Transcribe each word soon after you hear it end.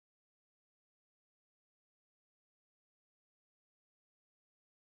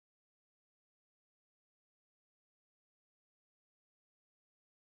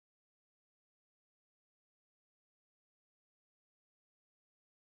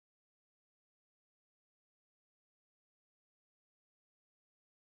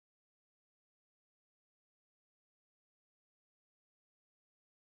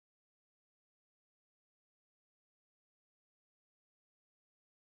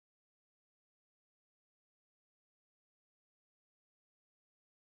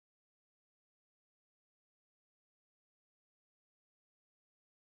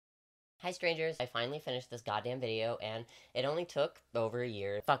Hi strangers, I finally finished this goddamn video and it only took over a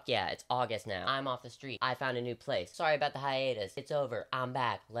year. Fuck yeah, it's August now. I'm off the street. I found a new place. Sorry about the hiatus. It's over. I'm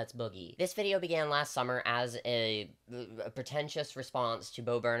back. Let's boogie. This video began last summer as a pretentious response to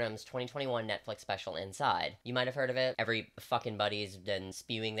Bo Burnham's 2021 Netflix special Inside. You might have heard of it. Every fucking buddy's been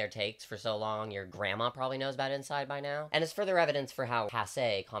spewing their takes for so long, your grandma probably knows about Inside by now. And as further evidence for how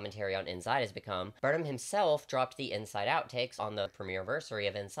passé commentary on Inside has become, Burnham himself dropped the Inside outtakes on the premiere-versary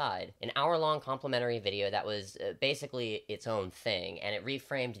of Inside. An hour-long complimentary video that was basically its own thing, and it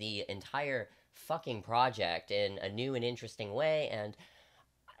reframed the entire fucking project in a new and interesting way, and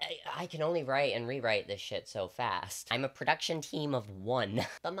I can only write and rewrite this shit so fast. I'm a production team of one.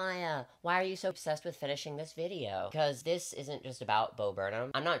 But Maya, why are you so obsessed with finishing this video? Because this isn't just about Bo Burnham.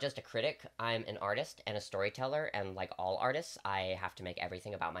 I'm not just a critic, I'm an artist and a storyteller, and like all artists, I have to make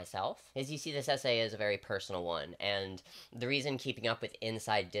everything about myself. As you see, this essay is a very personal one, and the reason keeping up with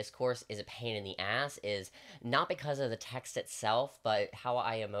inside discourse is a pain in the ass is not because of the text itself, but how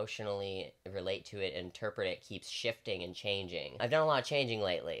I emotionally relate to it and interpret it keeps shifting and changing. I've done a lot of changing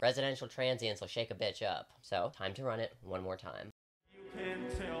lately. Residential transients will shake a bitch up. So, time to run it one more time. You can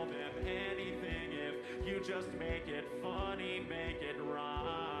tell them anything if you just make it funny, make it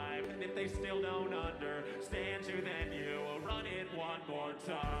rhyme. And if they still don't understand you, then you will run it one more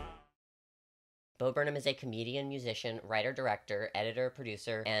time. Bo Burnham is a comedian, musician, writer, director, editor,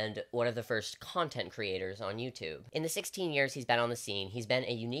 producer, and one of the first content creators on YouTube. In the 16 years he's been on the scene, he's been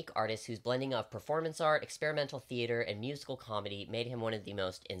a unique artist whose blending of performance art, experimental theater, and musical comedy made him one of the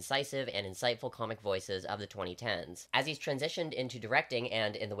most incisive and insightful comic voices of the 2010s. As he's transitioned into directing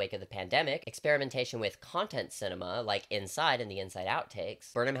and, in the wake of the pandemic, experimentation with content cinema, like Inside and the Inside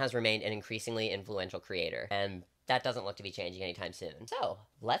outtakes, Burnham has remained an increasingly influential creator, and that doesn't look to be changing anytime soon. So,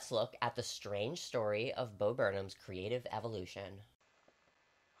 let's look at the strange story of Bo Burnham's creative evolution.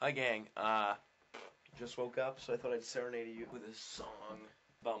 Hi gang, just woke up, so I thought I'd serenade you with a song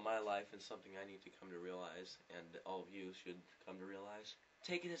about my life and something I need to come to realize, and all of you should come to realize.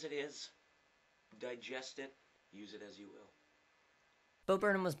 Take it as it is, digest it, use it as you will. Bo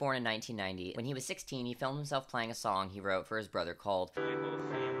Burnham was born in 1990. When he was 16, he filmed himself playing a song he wrote for his brother called My whole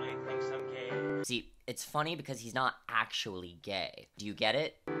family thinks I'm gay. See, it's funny because he's not actually gay. Do you get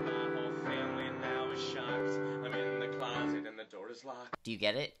it? My whole family now is shocked. I'm in the closet and the door is locked. Do you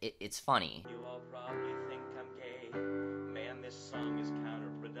get it? It's funny. You all probably think I'm gay. Man, this song is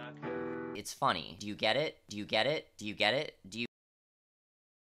counterproductive. It's funny. Do you get it? Do you get it? Do you get it? Do you...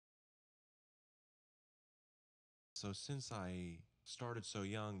 So since I started so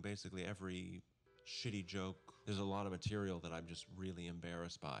young, basically every shitty joke, there's a lot of material that I'm just really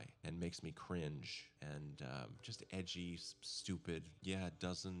embarrassed by and makes me cringe and just edgy, stupid. Yeah, it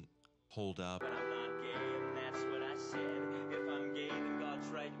doesn't hold up. But I'm not gay, and that's what I said. If I'm gay, then God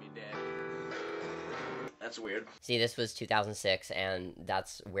strike me dead. That's weird. See, this was 2006, and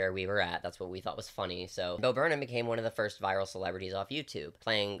that's where we were at. That's what we thought was funny. So, Bo Burnham became one of the first viral celebrities off YouTube,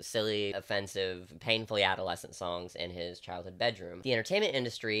 playing silly, offensive, painfully adolescent songs in his childhood bedroom. The entertainment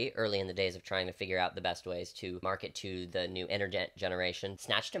industry, early in the days of trying to figure out the best ways to market to the new internet generation,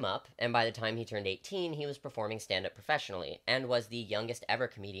 snatched him up, and by the time he turned 18, he was performing stand-up professionally, and was the youngest ever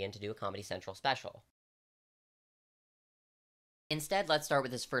comedian to do a Comedy Central special. Instead, let's start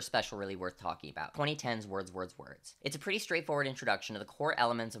with his first special really worth talking about, 2010's Words, Words, Words. It's a pretty straightforward introduction to the core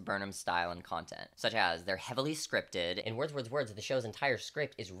elements of Burnham's style and content, such as they're heavily scripted. In Words, Words, Words, the show's entire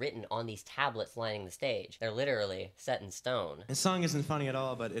script is written on these tablets lining the stage. They're literally set in stone. This song isn't funny at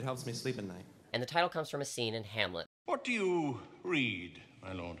all, but it helps me sleep at night. And the title comes from a scene in Hamlet. What do you read,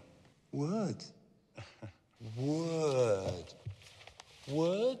 my lord? Word. Word.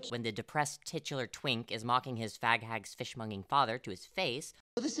 Word? When the depressed titular twink is mocking his fag-hag's fishmonging father to his face.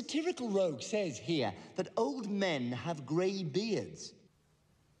 The satirical rogue says here that old men have grey beards,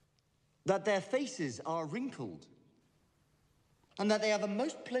 that their faces are wrinkled, and that they have a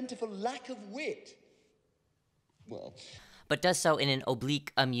most plentiful lack of wit. Well, but does so in an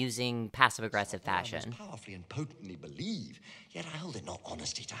oblique, amusing, passive-aggressive fashion. I most powerfully and potently believe, yet I hold it not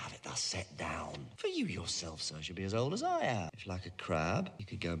honesty to have it thus set down. For you yourself, sir, should be as old as I am. If like a crab, you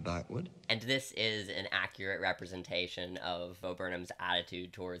could go backward. And this is an accurate representation of Bo Burnham's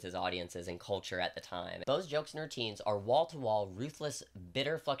attitude towards his audiences and culture at the time. Bo's jokes and routines are wall-to-wall, ruthless,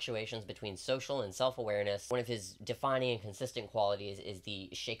 bitter fluctuations between social and self-awareness. One of his defining and consistent qualities is the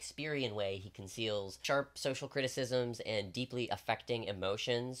Shakespearean way he conceals sharp social criticisms and deeply affecting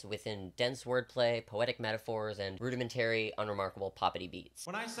emotions within dense wordplay, poetic metaphors, and rudimentary, unremarkable remarkable poppity beats.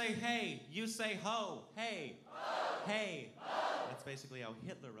 When I say hey, you say ho. Hey. Ho. Hey. Ho. That's basically how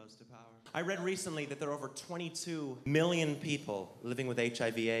Hitler rose to power. I read recently that there are over 22 million people living with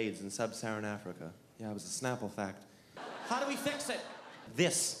HIV/AIDS in sub-Saharan Africa. Yeah, it was a Snapple fact. How do we fix it?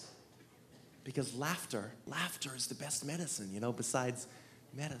 This. Because laughter is the best medicine, you know, besides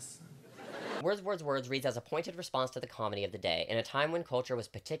medicine. Words reads as a pointed response to the comedy of the day, in a time when culture was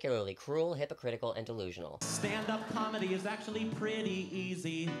particularly cruel, hypocritical, and delusional. Stand-up comedy is actually pretty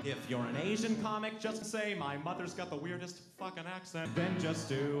easy. If you're an Asian comic, just say, my mother's got the weirdest fucking accent. Then just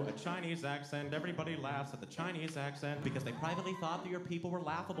do a Chinese accent. Everybody laughs at the Chinese accent because they privately thought that your people were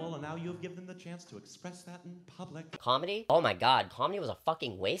laughable, and now you've given them the chance to express that in public. Comedy? Oh my god, comedy was a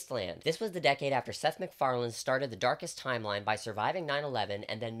fucking wasteland. This was the decade after Seth MacFarlane started the darkest timeline by surviving 9/11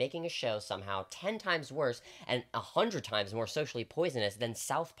 and then making a show somehow 10 times worse and 100 times more socially poisonous than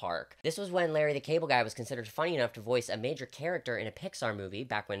South Park. This was when Larry the Cable Guy was considered funny enough to voice a major character in a Pixar movie,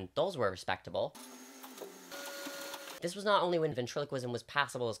 back when those were respectable. This was not only when ventriloquism was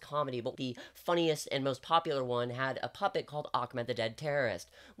passable as comedy, but the funniest and most popular one had a puppet called Ahmed the Dead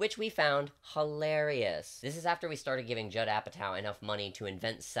Terrorist, which we found hilarious. This is after we started giving Judd Apatow enough money to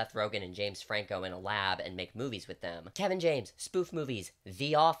invent Seth Rogen and James Franco in a lab and make movies with them. Kevin James, spoof movies,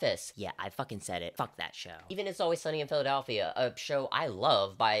 The Office. Yeah, I fucking said it. Fuck that show. Even It's Always Sunny in Philadelphia, a show I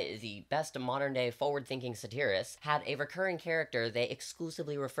love by the best modern-day forward-thinking satirists, had a recurring character they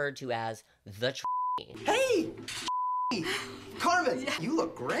exclusively referred to as the Hey! Carmen, you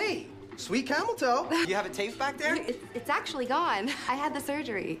look great. Sweet camel toe. You have a tape back there? It's actually gone. I had the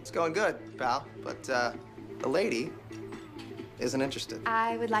surgery. It's going good, pal. But, the lady isn't interested.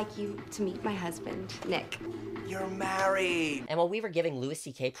 I would like you to meet my husband, Nick. You're married. And while we were giving Louis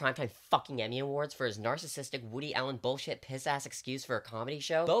C.K. primetime fucking Emmy Awards for his narcissistic Woody Allen bullshit piss-ass excuse for a comedy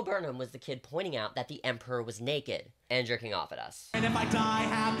show, Bo Burnham was the kid pointing out that the Emperor was naked and jerking off at us. And if I die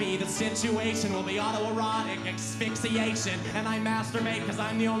happy, the situation will be autoerotic asphyxiation. And I masturbate because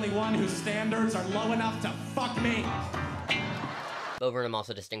I'm the only one whose standards are low enough to fuck me. Bo Burnham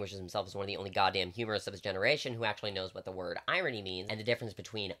also distinguishes himself as one of the only goddamn humorists of his generation who actually knows what the word irony means and the difference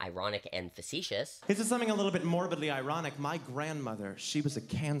between ironic and facetious. This is something a little bit morbidly ironic. My grandmother, she was a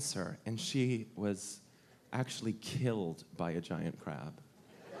Cancer, and she was actually killed by a giant crab.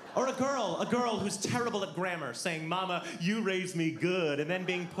 Or a girl who's terrible at grammar, saying, Mama, you raised me good, and then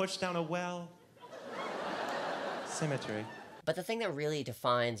being pushed down a well. Symmetry. But the thing that really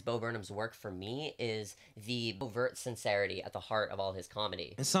defines Bo Burnham's work for me is the overt sincerity at the heart of all his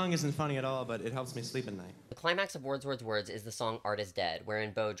comedy. This song isn't funny at all, but it helps me sleep at night. The climax of Words is the song Art is Dead,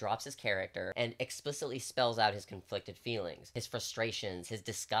 wherein Bo drops his character and explicitly spells out his conflicted feelings, his frustrations, his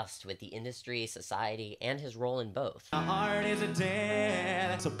disgust with the industry, society, and his role in both. Art is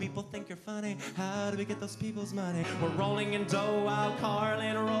dead, so people think you're funny. How do we get those people's money? We're rolling in dough while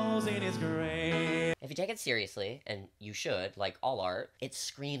Carlin rolls in his grave. If you take it seriously, and you should, like all art, it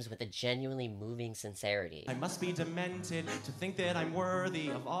screams with a genuinely moving sincerity. I must be demented to think that I'm worthy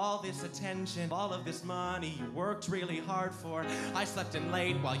of all this attention, all of this money you worked really hard for. I slept in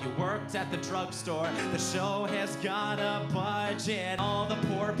late while you worked at the drugstore. The show has got a budget. All the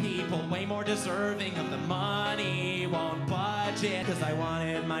poor people, way more deserving of the money, won't budget. Cause I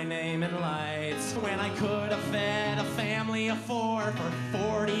wanted my name in lights when I could have fed a family of 4 for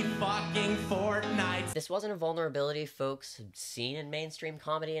 40 fucking fortnights. This wasn't a vulnerability folks had seen in mainstream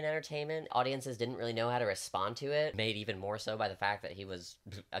comedy and entertainment. Audiences didn't really know how to respond to it, made even more so by the fact that he was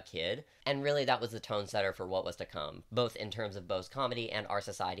a kid. And really that was the tone setter for what was to come, both in terms of Bo's comedy and our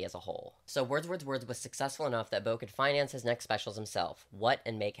society as a whole. So Words was successful enough that Bo could finance his next specials himself, What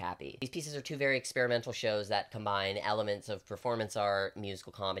and Make Happy. These pieces are two very experimental shows that combine elements of performance art,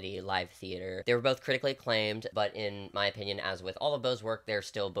 musical comedy, live theater. They were both critically acclaimed, but in my opinion, as with all of Bo's work, they're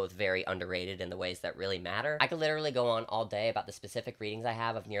still both very underrated in the ways that really matter. I could literally go on all day about the specific readings I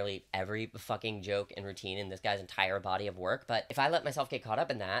have of nearly every fucking joke and routine in this guy's entire body of work, but if I let myself get caught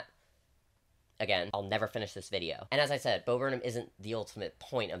up in that, again, I'll never finish this video. And as I said, Bo Burnham isn't the ultimate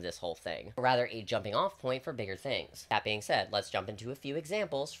point of this whole thing, but rather a jumping off point for bigger things. That being said, let's jump into a few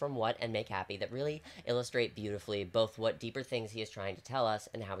examples from What and Make Happy that really illustrate beautifully both what deeper things he is trying to tell us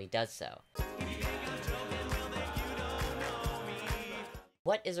and how he does so.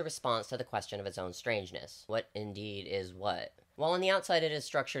 What is a response to the question of its own strangeness? What indeed is what? While on the outside it is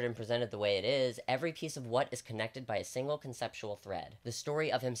structured and presented the way it is, every piece of What is connected by a single conceptual thread. The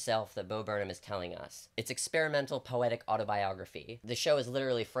story of himself that Bo Burnham is telling us. It's experimental, poetic autobiography. The show is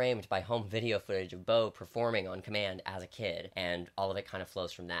literally framed by home video footage of Bo performing on command as a kid, and all of it kind of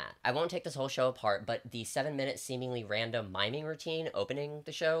flows from that. I won't take this whole show apart, but the 7-minute seemingly random miming routine opening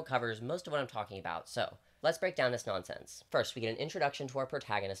the show covers most of what I'm talking about, so Let's break down this nonsense. First, we get an introduction to our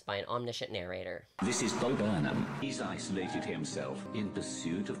protagonist by an omniscient narrator. This is Burnham. He's isolated himself in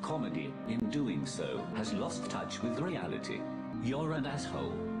pursuit of comedy. In doing so, has lost touch with reality. You're an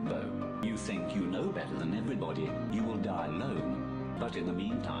asshole, Bo. You think you know better than everybody. You will die alone. But in the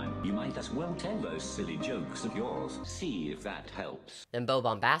meantime, you might as well tell those silly jokes of yours. See if that helps. Then Bo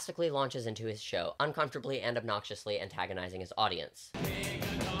bombastically launches into his show, uncomfortably and obnoxiously antagonizing his audience.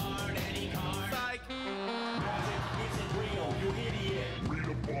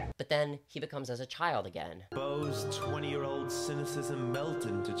 But then he becomes as a child again. Bo's 20-year-old cynicism melted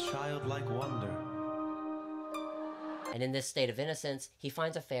into childlike wonder. And in this state of innocence, he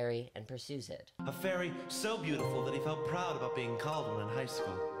finds a fairy and pursues it. A fairy so beautiful that he felt proud about being called one in high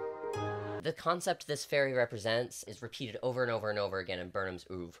school. The concept this fairy represents is repeated over and over and over again in Burnham's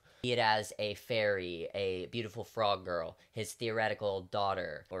oeuvre. Be it as a fairy, a beautiful frog girl, his theoretical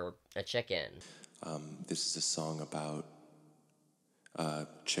daughter, or a chicken. This is a song about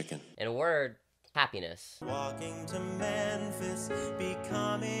chicken. In a word, happiness. Walking to Memphis,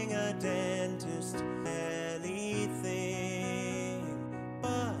 becoming a dentist, anything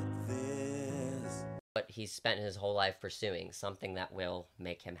but this. But he's spent his whole life pursuing something that will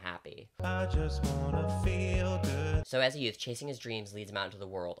make him happy. I just wanna feel good. So as a youth, chasing his dreams leads him out into the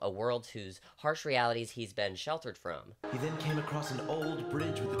world, a world whose harsh realities he's been sheltered from. He then came across an old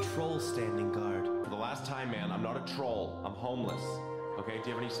bridge with a troll standing guard. For the last time, man, I'm not a troll. I'm homeless. Okay, do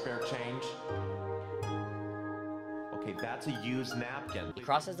you have any spare change? Okay, that's a used napkin. He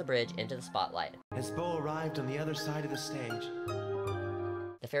crosses the bridge into the spotlight. As Bo arrived on the other side of the stage,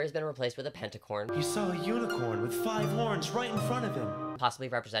 The fairy's been replaced with a pentacorn, he saw a unicorn with 5 horns right in front of him. possibly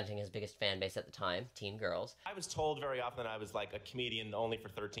representing his biggest fan base at the time, teen girls. I was told very often that I was like a comedian only for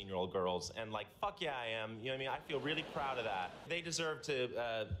 13-year-old girls, and like, fuck yeah, I am. You know what I mean? I feel really proud of that. They deserve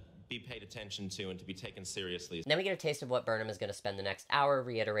to be paid attention to and to be taken seriously. And then we get a taste of what Burnham is going to spend the next hour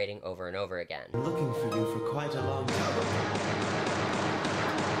reiterating over and over again. Looking for you for quite a long time.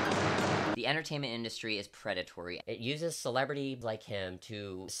 The entertainment industry is predatory. It uses celebrities like him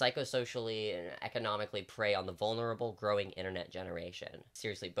to psychosocially and economically prey on the vulnerable, growing internet generation.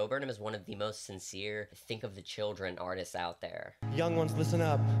 Seriously, Bo Burnham is one of the most sincere, think of the children artists out there. Young ones, listen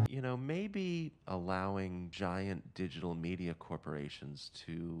up. You know, maybe allowing giant digital media corporations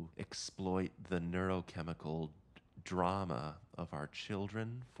to exploit the neurochemical drama of our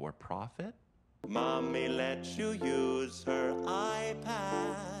children for profit? Mommy let you use her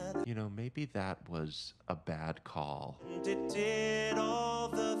iPad. You know, maybe that was a bad call. It did all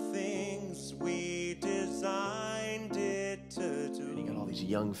the things we designed it to do. You got all these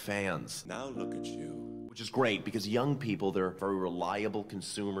young fans. Now look at you. Which is great, because young people, they're very reliable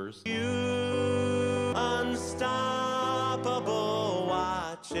consumers. You unstoppable,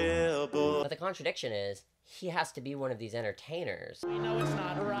 watchable. But the contradiction is, he has to be one of these entertainers. We know it's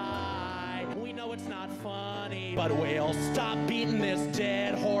not right, we know it's not funny, but we'll stop beating this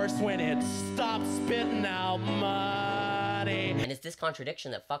dead horse when it stops spitting out money. And it's this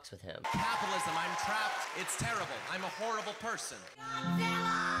contradiction that fucks with him. Capitalism, I'm trapped. It's terrible. I'm a horrible person.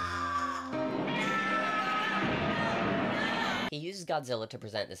 He uses Godzilla to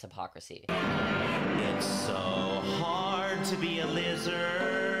present this hypocrisy. It's so hard to be a lizard.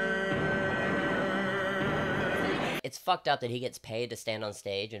 It's fucked up that he gets paid to stand on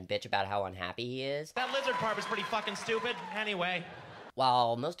stage and bitch about how unhappy he is. That lizard part was pretty fucking stupid. Anyway.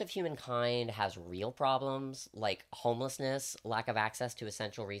 While most of humankind has real problems, like homelessness, lack of access to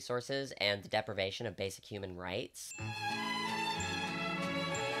essential resources, and the deprivation of basic human rights.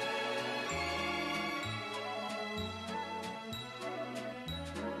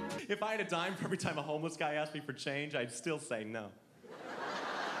 If I had a dime for every time a homeless guy asked me for change, I'd still say no.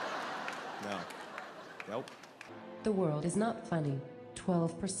 No. Nope. The world is not funny.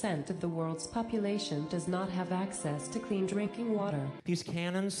 12% of the world's population does not have access to clean drinking water. These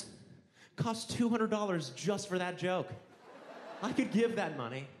cannons cost $200 just for that joke. I could give that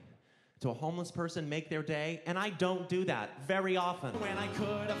money to a homeless person, make their day, and I don't do that very often. When I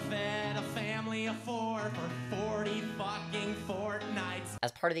could have fed a family of 4 for 40 fucking fortnights.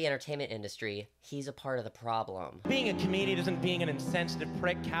 As part of the entertainment industry, he's a part of the problem. Being a comedian isn't being an insensitive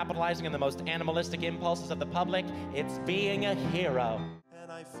prick capitalizing on the most animalistic impulses of the public. It's being a hero.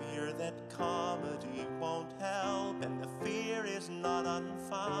 And I fear that comedy won't help, and the fear is not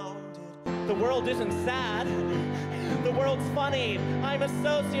unfounded. The world isn't sad. The world's funny. I'm a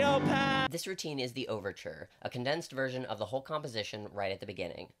sociopath. This routine is the overture, a condensed version of the whole composition right at the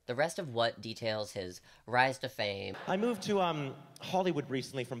beginning. The rest of what details his rise to fame. I moved to Hollywood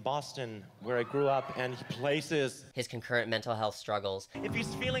recently from Boston, where I grew up, and places. His concurrent mental health struggles. If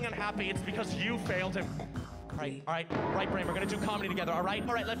he's feeling unhappy, it's because you failed him. All right, Brain, we're gonna do comedy together, all right?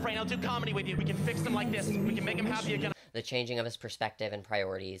 All right, Brain, I'll do comedy with you. We can fix him like this. We can make him happy again. The changing of his perspective and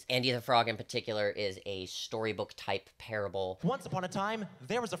priorities. Andy the Frog in particular is a storybook-type parable. Once upon a time,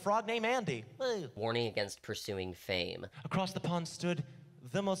 there was a frog named Andy. Warning against pursuing fame. Across the pond stood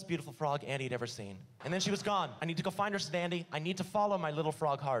the most beautiful frog Andy had ever seen. And then she was gone. I need to go find her, said Andy. I need to follow my little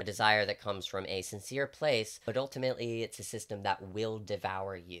frog heart. A desire that comes from a sincere place, but ultimately it's a system that will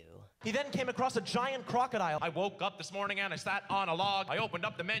devour you. He then came across a giant crocodile. I woke up this morning and I sat on a log. I opened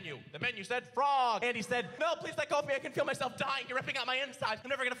up the menu. The menu said frog. Andy said, no, please let go of me. I can feel myself dying. You're ripping out my insides. I'm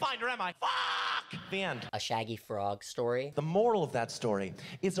never gonna find her, am I? Fuck! The end. A shaggy frog story. The moral of that story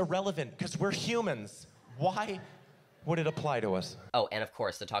is irrelevant because we're humans. Why would it apply to us? Oh, and of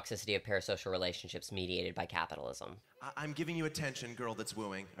course, the toxicity of parasocial relationships mediated by capitalism. I'm giving you attention, girl that's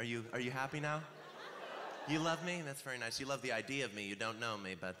wooing. Are you happy now? You love me? That's very nice. You love the idea of me. You don't know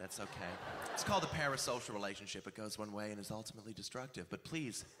me, but that's okay. It's called a parasocial relationship. It goes one way and is ultimately destructive. But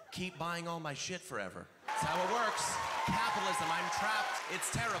please, keep buying all my shit forever. That's how it works. Capitalism. I'm trapped.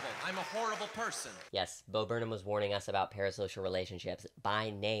 It's terrible. I'm a horrible person. Yes, Burnham was warning us about parasocial relationships by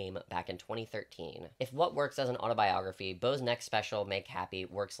name back in 2013. If what works as an autobiography, Bo's next special, Make Happy,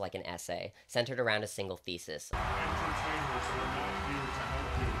 works like an essay, centered around a single thesis. Entertainers are not here to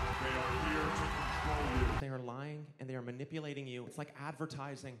help you. They are here to control you. They are lying and they are manipulating you. It's like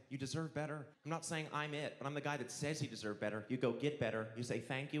advertising. You deserve better. I'm not saying I'm it, but I'm the guy that says you deserve better. You go get better. You say,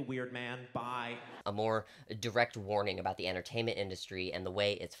 thank you, weird man. Bye. A more direct warning about the entertainment industry and the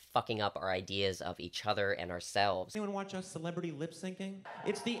way it's fucking up our ideas of each other and ourselves. Anyone watch us celebrity lip syncing?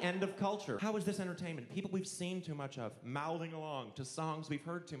 It's the end of culture. How is this entertainment? People we've seen too much of, mouthing along to songs we've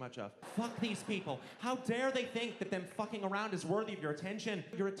heard too much of. Fuck these people. How dare they think that them fucking around is worthy of your attention?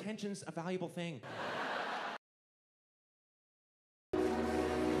 Your attention's a valuable thing.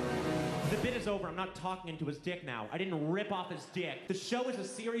 The bit is over. I'm not talking into his dick now. I didn't rip off his dick. The show is a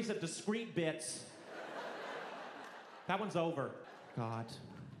series of discrete bits. That one's over. God,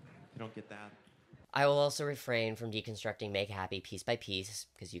 you don't get that. I will also refrain from deconstructing Make Happy piece by piece,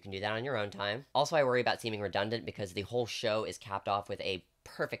 because you can do that on your own time. Also, I worry about seeming redundant because the whole show is capped off with a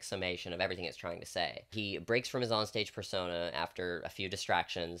perfect summation of everything it's trying to say. He breaks from his onstage persona after a few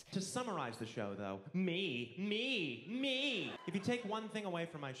distractions. To summarize the show, though, me. If you take one thing away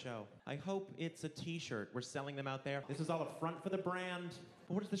from my show, I hope it's a t-shirt. We're selling them out there. This is all a front for the brand.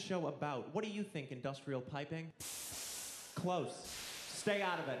 But what is the show about? What do you think, industrial piping? Close. Stay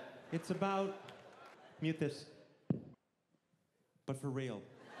out of it. It's about... Mute this. But for real.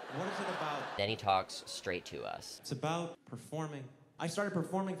 What is it about? Then he talks straight to us. It's about performing. I started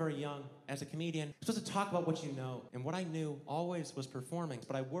performing very young as a comedian. You're supposed to talk about what you know. And what I knew always was performing.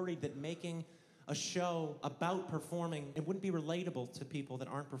 But I worried that making a show about performing, it wouldn't be relatable to people that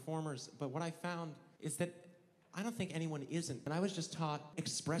aren't performers. But what I found is that I don't think anyone isn't. And I was just taught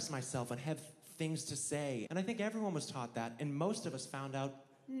express myself and have things to say. And I think everyone was taught that. And most of us found out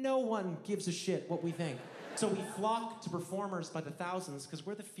no one gives a shit what we think. So we flock to performers by the thousands because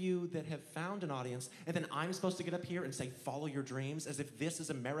we're the few that have found an audience, and then I'm supposed to get up here and say, follow your dreams, as if this is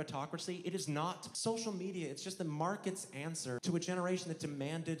a meritocracy. It is not. Social media, it's just the market's answer to a generation that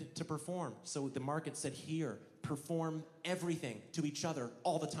demanded to perform. So the market said, here, perform everything to each other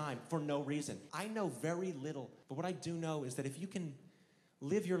all the time for no reason. I know very little, but what I do know is that if you can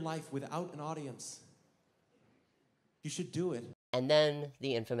live your life without an audience, you should do it. And then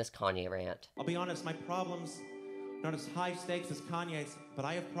the infamous Kanye rant. I'll be honest, my problems not as high stakes as Kanye's, but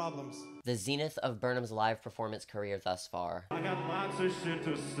I have problems. The zenith of Burnham's live performance career thus far. I got lots of shit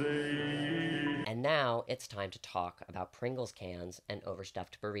to say. And now it's time to talk about Pringles cans and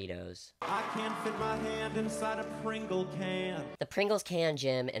overstuffed burritos. I can't fit my hand inside a Pringle can. The Pringles can,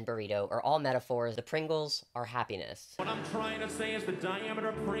 Jim, and burrito are all metaphors. The Pringles are happiness. What I'm trying to say is the diameter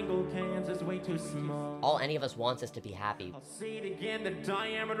of Pringle cans is way too small. All any of us wants is to be happy. I'll say it again, the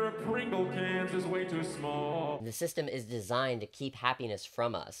diameter of Pringle cans is way too small. The system is designed to keep happiness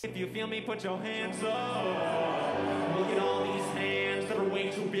from us. If you feel me, put your hands up. Look at all these hands that are way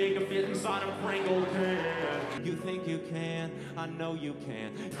too big to fit inside a Pringle can. You think you can? I know you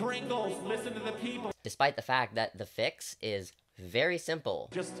can. Pringles, listen to the people. Despite the fact that the fix is very simple.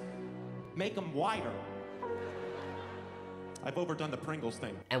 Just make them wider. I've overdone the Pringles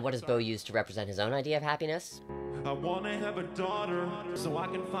thing. And what does Bo use to represent his own idea of happiness? I wanna have a daughter, so I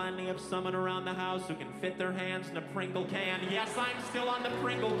can finally have someone around the house who can fit their hands in a Pringle can. Yes, I'm still on the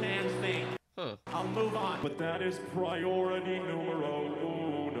Pringle cans thing. I'll move on. But that is priority numero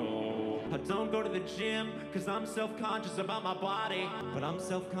uno. I don't go to the gym because I'm self-conscious about my body. But I'm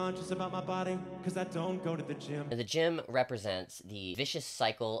self-conscious about my body because I don't go to the gym. The gym represents the vicious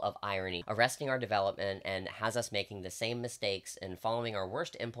cycle of irony, arresting our development and has us making the same mistakes and following our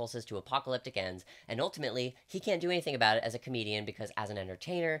worst impulses to apocalyptic ends, and ultimately, he can't do anything about it as a comedian because as an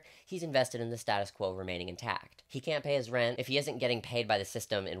entertainer, he's invested in the status quo remaining intact. He can't pay his rent if he isn't getting paid by the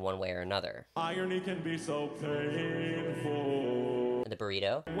system in one way or another. Irony can be so painful. The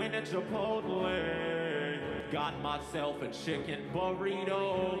burrito. Went to Chipotle, got myself a chicken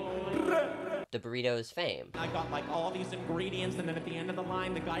burrito. The burrito's fame. I got like all these ingredients, and then at the end of the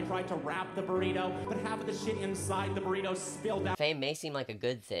line, the guy tried to wrap the burrito, but half of the shit inside the burrito spilled out. Fame may seem like a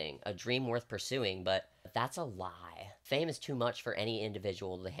good thing, a dream worth pursuing, but that's a lie. Fame is too much for any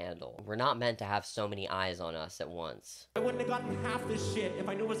individual to handle. We're not meant to have so many eyes on us at once. I wouldn't have gotten half this shit if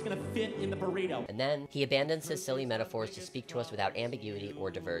I knew it was gonna fit in the burrito. And then, he abandons his silly metaphors to speak to us without ambiguity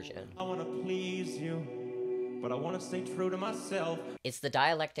or diversion. I wanna please you, but I want to stay true to myself. It's the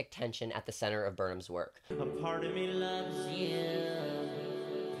dialectic tension at the center of Burnham's work. A part of me loves you,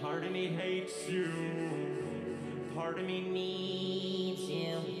 part of me hates you, part of me needs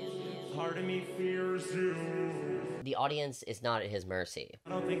you, part of me fears you. The audience is not at his mercy.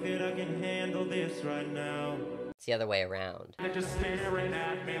 I don't think that I can handle this right now. It's the other way around. They're just staring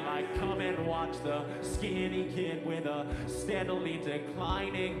at me like, come and watch the skinny kid with a steadily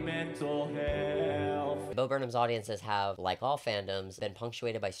declining mental health. Bo Burnham's audiences have, like all fandoms, been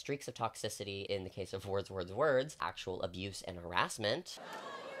punctuated by streaks of toxicity in the case of words, actual abuse and harassment.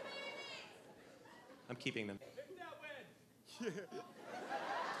 I'm keeping them.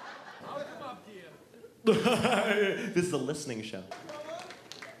 This is a listening show.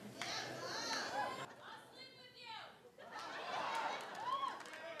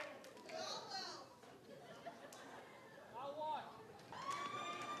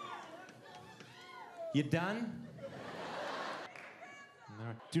 You done?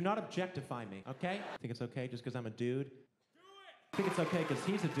 Do not objectify me, okay? Think it's okay just because I'm a dude? Do it! Think it's okay because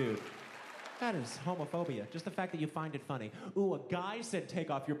he's a dude. That is homophobia. Just the fact that you find it funny. Ooh, a guy said take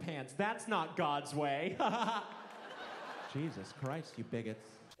off your pants. That's not God's way. Jesus Christ, you bigots.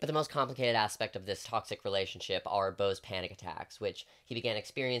 But the most complicated aspect of this toxic relationship are Bo's panic attacks, which he began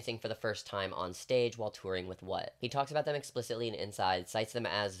experiencing for the first time on stage while touring with What. He talks about them explicitly in Inside, cites them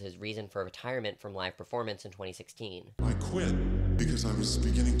as his reason for retirement from live performance in 2016. I quit because I was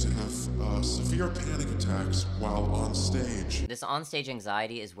beginning to have severe panic attacks while on stage. This onstage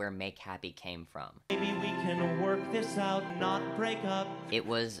anxiety is where Make Happy came from. Maybe we can work this out, not break up. It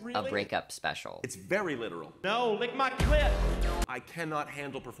was a breakup special. It's very literal. No, lick my clit! I cannot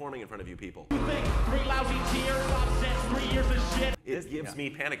handle performing in front of you people. You think 3 lousy tears offsets 3 years of shit? It gives me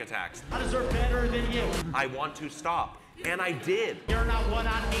panic attacks. I deserve better than you. I want to stop, and I did. You're not what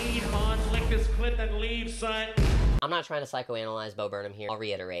I need, hon. Lick this clit and leave, son. I'm not trying to psychoanalyze Bo Burnham here. I'll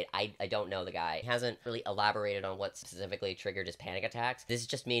reiterate, I don't know the guy. He hasn't really elaborated on what specifically triggered his panic attacks. This is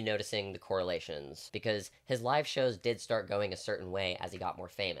just me noticing the correlations, because his live shows did start going a certain way as he got more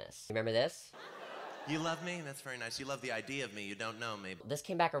famous. Remember this? You love me? That's very nice. You love the idea of me. You don't know me. This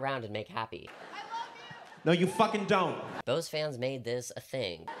came back around and Make Happy. No, you fucking don't. Bo's fans made this a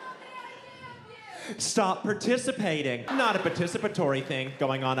thing. Stop participating. Not a participatory thing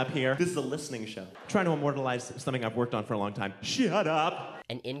going on up here. This is a listening show. Trying to immortalize something I've worked on for a long time. Shut up.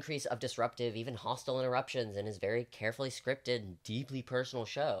 An increase of disruptive, even hostile interruptions in his very carefully scripted, deeply personal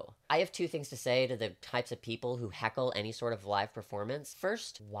show. I have 2 things to say to the types of people who heckle any sort of live performance.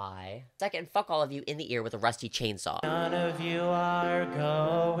 First, why? Second, fuck all of you in the ear with a rusty chainsaw. None of you are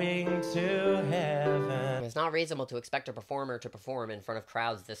going to heaven. It's not reasonable to expect a performer to perform in front of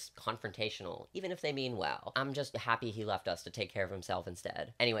crowds this confrontational, even if they mean well. I'm just happy he left us to take care of himself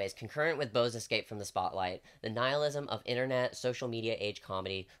instead. Anyways, concurrent with Bo's escape from the spotlight, the nihilism of internet, social media age comedy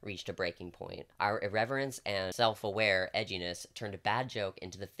reached a breaking point. Our irreverence and self-aware edginess turned a bad joke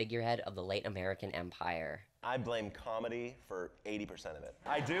into the figurehead of the late American empire. I blame comedy for 80% of it.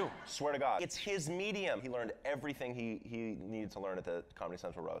 I do, swear to God. It's his medium. He learned everything he needed to learn at the Comedy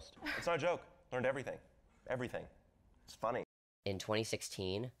Central roast. It's not a joke. Learned everything. Everything. It's funny. In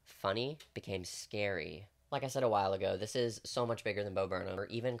 2016, funny became scary. Like I said a while ago, this is so much bigger than Bo Burnham, or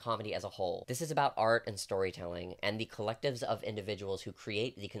even comedy as a whole. This is about art and storytelling, and the collectives of individuals who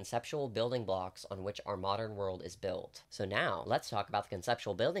create the conceptual building blocks on which our modern world is built. So now, let's talk about the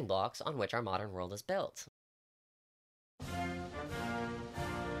conceptual building blocks on which our modern world is built.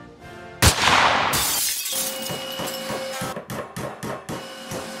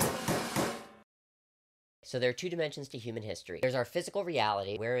 So there are two dimensions to human history. There's our physical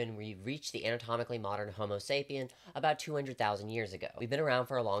reality, wherein we reached the anatomically modern Homo sapien about 200,000 years ago. We've been around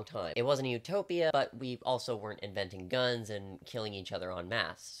for a long time. It wasn't a utopia, but we also weren't inventing guns and killing each other en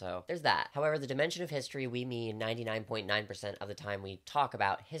masse, so there's that. However, the dimension of history we mean 99.9% of the time we talk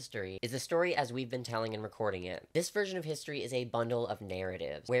about history is the story as we've been telling and recording it. This version of history is a bundle of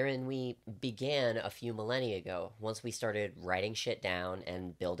narratives, wherein we began a few millennia ago, once we started writing shit down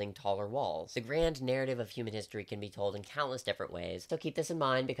and building taller walls. The grand narrative of human history can be told in countless different ways, so keep this in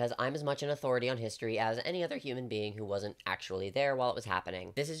mind because I'm as much an authority on history as any other human being who wasn't actually there while it was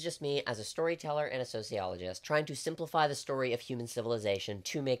happening. This is just me as a storyteller and a sociologist trying to simplify the story of human civilization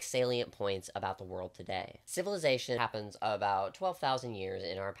to make salient points about the world today. Civilization happens about 12,000 years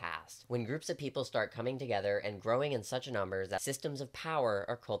in our past, when groups of people start coming together and growing in such numbers that systems of power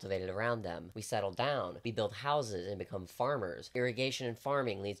are cultivated around them. We settle down, we build houses and become farmers. Irrigation and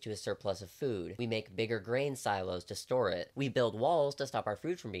farming leads to a surplus of food. We make bigger grain silos to store it. We build walls to stop our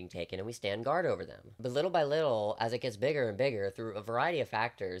food from being taken, and we stand guard over them. But little by little, as it gets bigger and bigger, through a variety of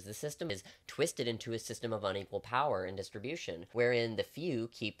factors, the system is twisted into a system of unequal power and distribution, wherein the few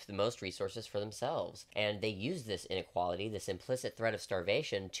keep the most resources for themselves, and they use this inequality, this implicit threat of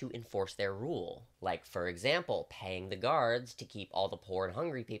starvation, to enforce their rule. Like, for example, paying the guards to keep all the poor and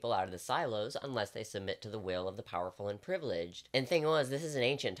hungry people out of the silos unless they submit to the will of the powerful and privileged. And thing was, this is an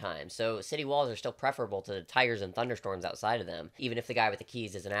ancient time, so city walls are still preferable to the tigers and thunderstorms outside of them, even if the guy with the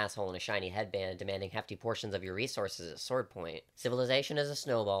keys is an asshole in a shiny headband demanding hefty portions of your resources at sword point. Civilization is a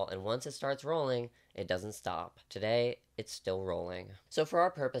snowball, and once it starts rolling, it doesn't stop. Today, it's still rolling. So for our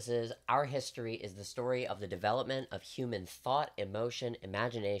purposes, our history is the story of the development of human thought, emotion,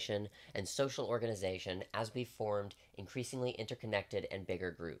 imagination, and social organization as we formed increasingly interconnected and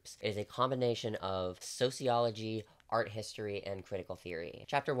bigger groups. It is a combination of sociology, art history, and critical theory.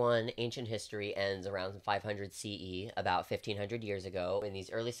 Chapter 1, Ancient History, ends around 500 CE, about 1500 years ago, when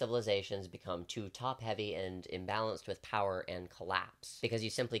these early civilizations become too top-heavy and imbalanced with power and collapse. Because you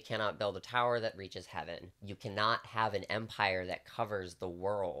simply cannot build a tower that reaches heaven. You cannot have an empire that covers the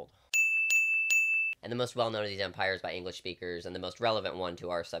world. And the most well-known of these empires by English speakers, and the most relevant one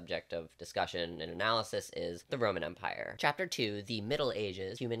to our subject of discussion and analysis, is the Roman Empire. Chapter 2, the Middle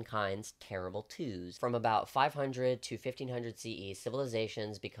Ages, humankind's terrible twos. From about 500 to 1500 CE,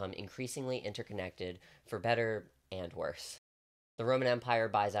 civilizations become increasingly interconnected, for better and worse. The Roman Empire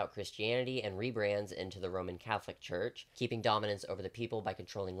buys out Christianity and rebrands into the Roman Catholic Church, keeping dominance over the people by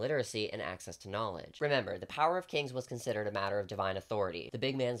controlling literacy and access to knowledge. Remember, the power of kings was considered a matter of divine authority. The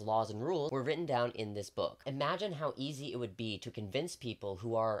big man's laws and rules were written down in this book. Imagine how easy it would be to convince people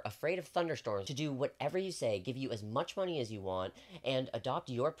who are afraid of thunderstorms to do whatever you say, give you as much money as you want, and adopt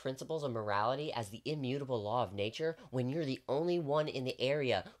your principles of morality as the immutable law of nature when you're the only one in the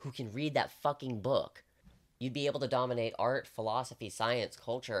area who can read that fucking book. You'd be able to dominate art, philosophy, science,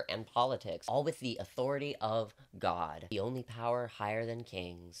 culture, and politics, all with the authority of God, the only power higher than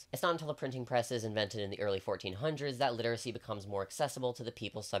kings. It's not until the printing press is invented in the early 1400s that literacy becomes more accessible to the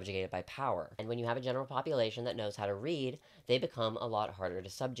people subjugated by power. And when you have a general population that knows how to read, they become a lot harder to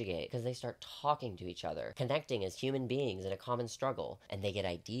subjugate, because they start talking to each other, connecting as human beings in a common struggle, and they get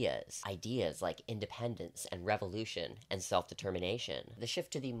ideas. Ideas like independence and revolution and self-determination. The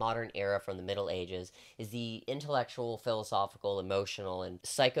shift to the modern era from the Middle Ages is the intellectual, philosophical, emotional, and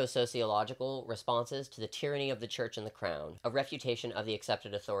psychosociological responses to the tyranny of the church and the crown, a refutation of the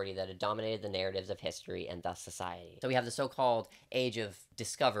accepted authority that had dominated the narratives of history and thus society. So we have the so-called Age of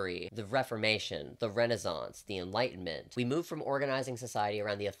Discovery, the Reformation, the Renaissance, the Enlightenment. We move from organizing society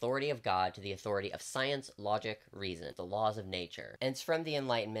around the authority of God to the authority of science, logic, reason, the laws of nature. And it's from the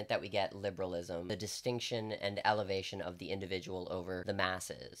Enlightenment that we get liberalism, the distinction and elevation of the individual over the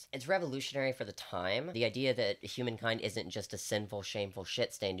masses. It's revolutionary for the time. The idea that humankind isn't just a sinful, shameful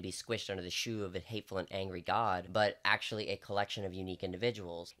shit stain to be squished under the shoe of a hateful and angry God, but actually a collection of unique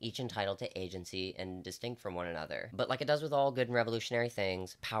individuals, each entitled to agency and distinct from one another. But like it does with all good and revolutionary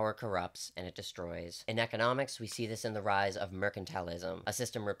things, power corrupts and it destroys. In economics, we see this in the rise of mercantilism, a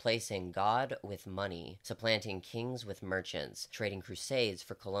system replacing God with money, supplanting kings with merchants, trading crusades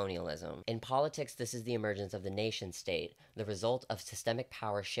for colonialism. In politics, this is the emergence of the nation-state, the result of systemic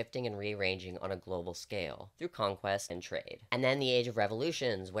power shifting and rearranging on a global scale, through conquest and trade. And then the Age of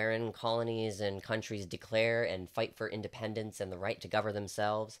Revolutions, wherein colonies and countries declare and fight for independence and the right to govern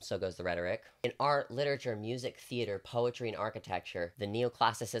themselves. So goes the rhetoric. In art, literature, music, theater, poetry, and architecture, the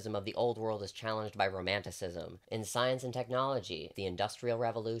neoclassicism of the old world is challenged by romanticism. In science and technology, the Industrial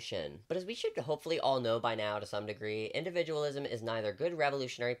Revolution. But as we should hopefully all know by now to some degree, individualism is neither good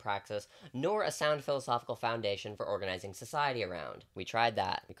revolutionary praxis nor a sound philosophical foundation for organizing society around. We tried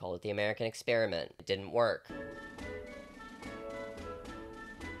that. We call it the American experiment. It didn't didn't work.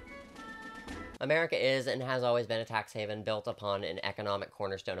 America is and has always been a tax haven built upon an economic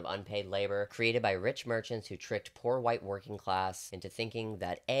cornerstone of unpaid labor created by rich merchants who tricked poor white working class into thinking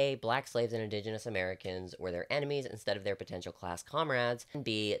that A, black slaves and indigenous Americans were their enemies instead of their potential class comrades, and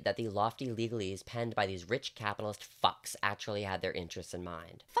B, that the lofty legalese penned by these rich capitalist fucks actually had their interests in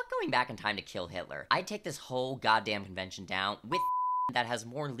mind. Fuck going back in time to kill Hitler. I'd take this whole goddamn convention down with that has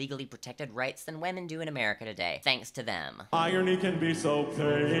more legally protected rights than women do in America today, thanks to them. Irony can be so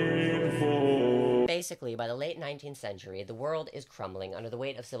painful. Basically, by the late 19th century, the world is crumbling under the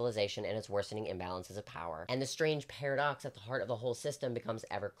weight of civilization and its worsening imbalances of power. And the strange paradox at the heart of the whole system becomes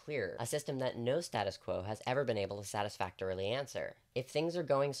ever clearer, a system that no status quo has ever been able to satisfactorily answer. If things are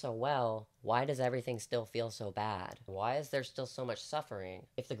going so well, why does everything still feel so bad? Why is there still so much suffering?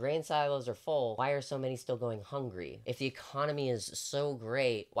 If the grain silos are full, why are so many still going hungry? If the economy is so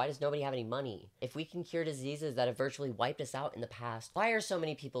great, why does nobody have any money? If we can cure diseases that have virtually wiped us out in the past, why are so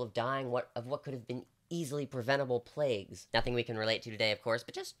many people dying of what could have been easily preventable plagues? Nothing we can relate to today, of course,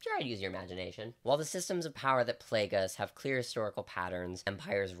 but just try to use your imagination. While the systems of power that plague us have clear historical patterns,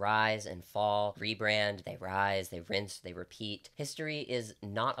 empires rise and fall, rebrand, they rise, they rinse, they repeat. History is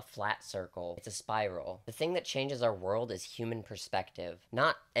not a flat circle, it's a spiral. The thing that changes our world is human perspective.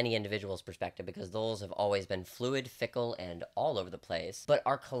 Not any individual's perspective, because those have always been fluid, fickle, and all over the place, but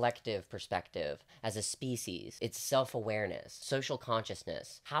our collective perspective as a species, its self-awareness, social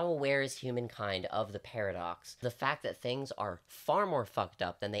consciousness. How aware is humankind of the paradox, the fact that things are far more fucked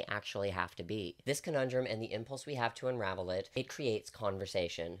up than they actually have to be? This conundrum and the impulse we have to unravel it creates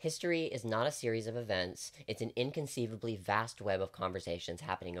conversation. History is not a series of events, it's an inconceivably vast web of conversations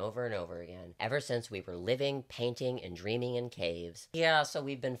happening over and over again, ever since we were living, painting, and dreaming in caves. Yeah, so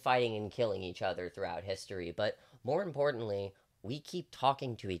we've been fighting and killing each other throughout history, but more importantly, we keep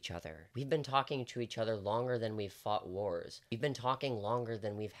talking to each other. We've been talking to each other longer than we've fought wars. We've been talking longer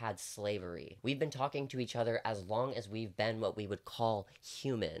than we've had slavery. We've been talking to each other as long as we've been what we would call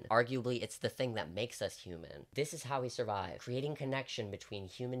human. Arguably, it's the thing that makes us human. This is how we survive, creating connection between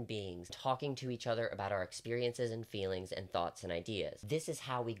human beings, talking to each other about our experiences and feelings and thoughts and ideas. This is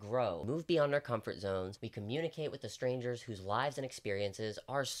how we grow, move beyond our comfort zones. We communicate with the strangers whose lives and experiences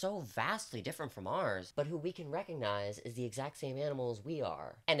are so vastly different from ours, but who we can recognize as the exact same animals we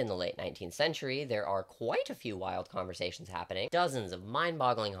are. And in the late 19th century, there are quite a few wild conversations happening, dozens of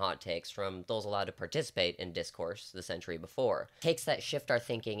mind-boggling hot takes from those allowed to participate in discourse the century before. Takes that shift our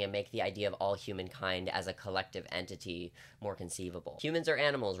thinking and make the idea of all humankind as a collective entity more conceivable. Humans are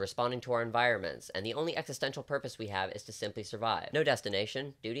animals responding to our environments, and the only existential purpose we have is to simply survive. No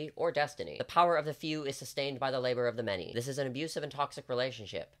destination, duty, or destiny. The power of the few is sustained by the labor of the many. This is an abusive and toxic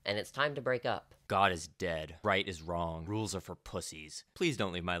relationship, and it's time to break up. God is dead. Right is wrong. Rules are for pussies. Please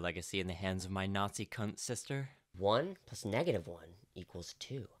don't leave my legacy in the hands of my Nazi cunt sister. 1 + -1 =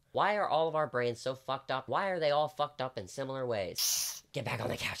 2. Why are all of our brains so fucked up? Why are they all fucked up in similar ways? Get back on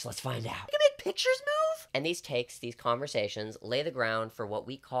the couch, let's find out. You can make pictures move? And these takes, these conversations, lay the ground for what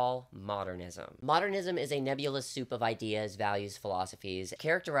we call modernism. Modernism is a nebulous soup of ideas, values, philosophies,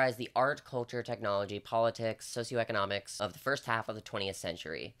 characterize the art, culture, technology, politics, socioeconomics of the first half of the 20th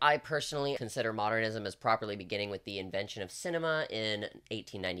century. I personally consider modernism as properly beginning with the invention of cinema in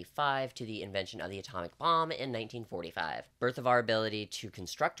 1895 to the invention of the atomic bomb in 1945. Birth of our ability to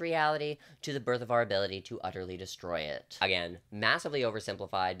construct reality to the birth of our ability to utterly destroy it. Again, massively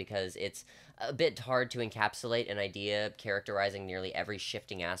oversimplified because it's a bit hard to encapsulate an idea characterizing nearly every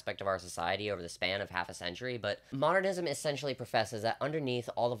shifting aspect of our society over the span of half a century, but modernism essentially professes that underneath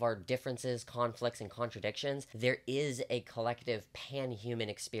all of our differences, conflicts, and contradictions, there is a collective pan-human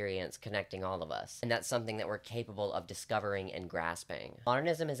experience connecting all of us, and that's something that we're capable of discovering and grasping.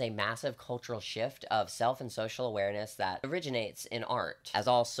 Modernism is a massive cultural shift of self and social awareness that originates in art, as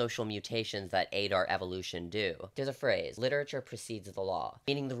all social mutations that aid our evolution do. There's a phrase, literature precedes the law,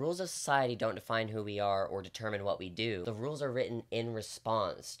 meaning the rules of society don't define who we are or determine what we do. The rules are written in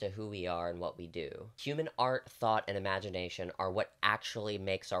response to who we are and what we do. Human art, thought, and imagination are what actually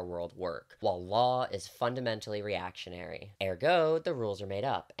makes our world work, while law is fundamentally reactionary. Ergo, the rules are made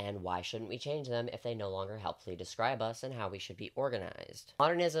up, and why shouldn't we change them if they no longer helpfully describe us and how we should be organized?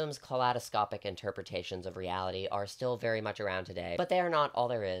 Modernism's kaleidoscopic interpretations of reality are still very much around today, but they are not all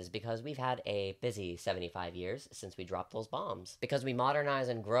there is, because we've had a busy 75 years since we dropped those bombs. Because we modernize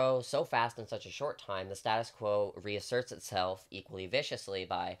and grow so fast fast in such a short time, the status quo reasserts itself equally viciously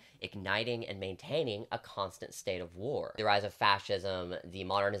by igniting and maintaining a constant state of war. The rise of fascism, the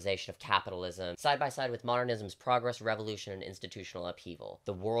modernization of capitalism, side by side with modernism's progress, revolution, and institutional upheaval.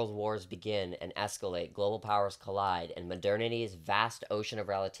 The world wars begin and escalate, global powers collide, and modernity's vast ocean of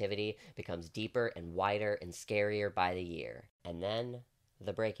relativity becomes deeper and wider and scarier by the year. And then,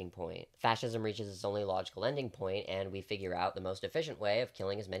 the breaking point. Fascism reaches its only logical ending point, and we figure out the most efficient way of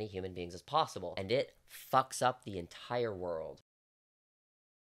killing as many human beings as possible. And it fucks up the entire world.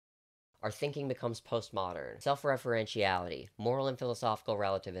 Our thinking becomes postmodern. Self-referentiality, moral and philosophical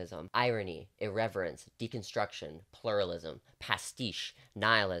relativism, irony, irreverence, deconstruction, pluralism, pastiche,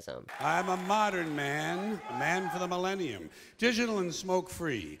 nihilism. I'm a modern man, a man for the millennium, digital and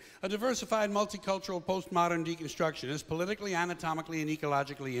smoke-free, a diversified, multicultural, postmodern deconstructionist, politically, anatomically, and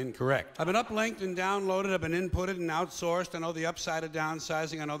ecologically incorrect. I've been uplinked and downloaded, I've been inputted and outsourced. I know the upside of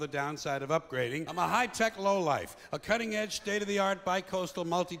downsizing, I know the downside of upgrading. I'm a high-tech lowlife, a cutting-edge, state-of-the-art, bi-coastal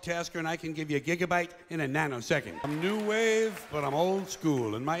multitasker, and I can give you a gigabyte in a nanosecond. I'm new wave, but I'm old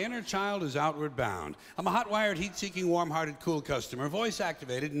school, and my inner child is outward bound. I'm a hot-wired, heat-seeking, warm-hearted, cool customer,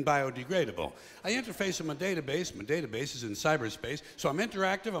 voice-activated and biodegradable. I interface with my database is in cyberspace, so I'm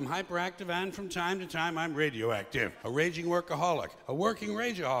interactive, I'm hyperactive, and from time to time I'm radioactive. A raging workaholic, a working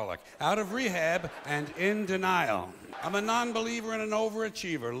rageaholic, out of rehab and in denial. I'm a non-believer and an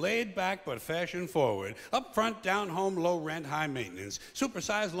overachiever, laid back but fashion forward, up front, down home, low rent, high maintenance,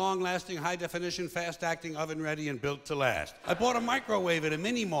 supersized, long-lasting, high-definition, fast-acting, oven-ready, and built to last. I bought a microwave at a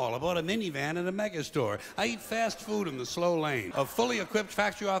mini-mall. I bought a minivan at a megastore. I eat fast food in the slow lane. A fully equipped,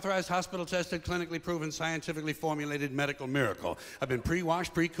 factory-authorized, hospital-tested, clinically proven, scientifically formulated medical miracle. I've been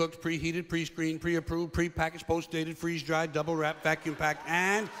pre-washed, pre-cooked, preheated, pre-screened, pre-approved, pre-packaged, post-dated, freeze-dried, double-wrapped, vacuum-packed,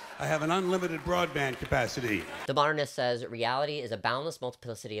 and I have an unlimited broadband capacity. The modernist says reality is a boundless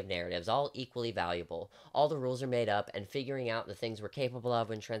multiplicity of narratives, all equally valuable. All the rules are made up, and figuring out the things we're capable of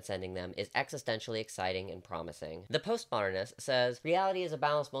when transcending them is existentially exciting and promising. The postmodernist says reality is a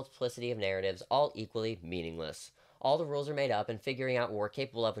balanced multiplicity of narratives, all equally meaningless. All the rules are made up, and figuring out what we're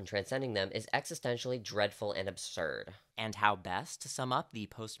capable of when transcending them is existentially dreadful and absurd. And how best to sum up the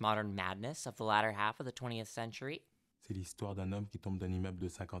postmodern madness of the latter half of the 20th century? C'est l'histoire d'un homme qui tombe d'un immeuble de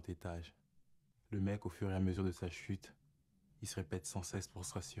 50 étages. Le mec, au fur et à mesure de sa chute, il se répète sans cesse pour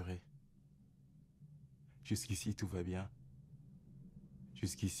se rassurer. Jusqu'ici, tout va bien.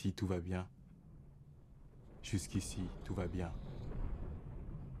 Jusqu'ici, tout va bien. Jusqu'ici, tout va bien.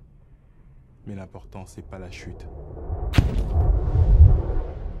 Mais l'important, c'est pas la chute.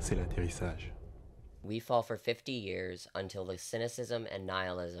 C'est l'atterrissage. We fall for 50 years until the cynicism and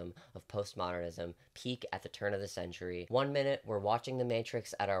nihilism of postmodernism peak at the turn of the century. 1 minute, we're watching The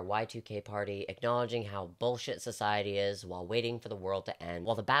Matrix at our Y2K party, acknowledging how bullshit society is while waiting for the world to end,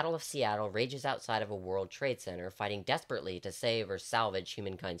 while the Battle of Seattle rages outside of a World Trade Center, fighting desperately to save or salvage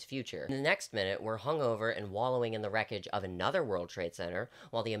humankind's future. In the next minute, we're hungover and wallowing in the wreckage of another World Trade Center,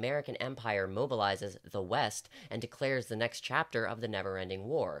 while the American Empire mobilizes the West and declares the next chapter of the never-ending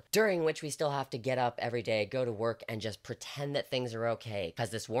war, during which we still have to get up every day, go to work, and just pretend that things are okay, because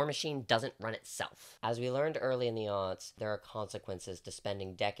this war machine doesn't run itself. As we learned early in the aughts, there are consequences to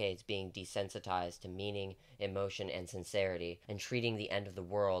spending decades being desensitized to meaning, emotion, and sincerity, and treating the end of the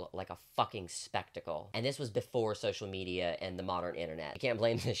world like a fucking spectacle. And this was before social media and the modern internet. I can't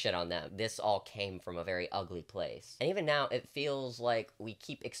blame this shit on them. This all came from a very ugly place. And even now, it feels like we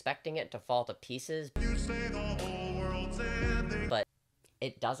keep expecting it to fall to pieces. You say the whole world's ending. But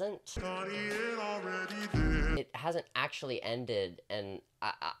it doesn't. It hasn't actually ended, and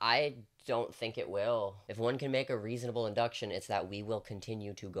I don't think it will. If one can make a reasonable induction, it's that we will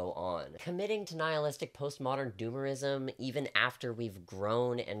continue to go on. Committing to nihilistic postmodern doomerism, even after we've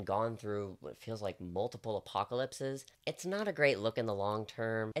grown and gone through what feels like multiple apocalypses, it's not a great look in the long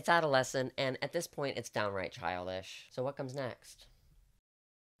term. It's adolescent, and at this point, it's downright childish. So what comes next?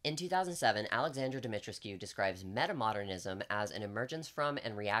 In 2007, Alexandra Dimitrescu describes metamodernism as an emergence from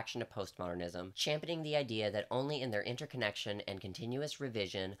and reaction to postmodernism, championing the idea that only in their interconnection and continuous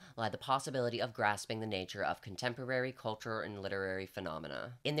revision lie the possibility of grasping the nature of contemporary cultural and literary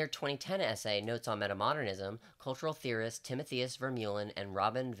phenomena. In their 2010 essay, Notes on Metamodernism, cultural theorists Timotheus Vermeulen and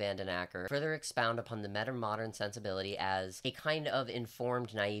Robin Vandenacker further expound upon the metamodern sensibility as a kind of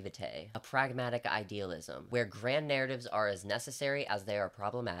informed naivete, a pragmatic idealism, where grand narratives are as necessary as they are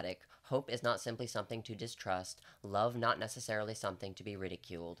problematic, hope is not simply something to distrust, love not necessarily something to be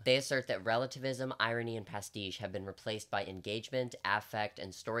ridiculed. They assert that relativism, irony, and pastiche have been replaced by engagement, affect,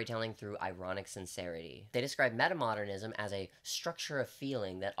 and storytelling through ironic sincerity. They describe metamodernism as a structure of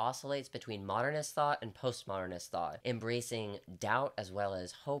feeling that oscillates between modernist thought and postmodernist thought, embracing doubt as well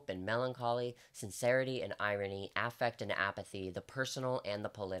as hope and melancholy, sincerity and irony, affect and apathy, the personal and the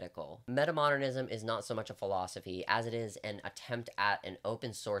political. Metamodernism is not so much a philosophy as it is an attempt at an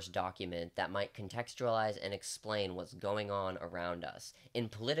open source document that might contextualize and explain what's going on around us, in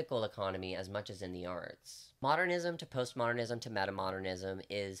political economy as much as in the arts. Modernism to postmodernism to metamodernism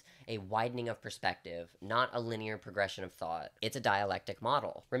is a widening of perspective, not a linear progression of thought. It's a dialectic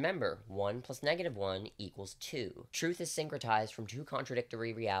model. Remember, 1 plus -1 equals 2. Truth is syncretized from two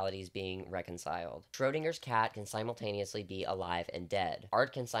contradictory realities being reconciled. Schrodinger's cat can simultaneously be alive and dead.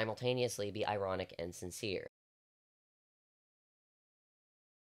 Art can simultaneously be ironic and sincere.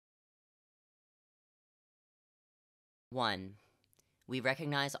 One, we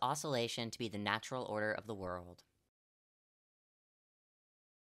recognize oscillation to be the natural order of the world.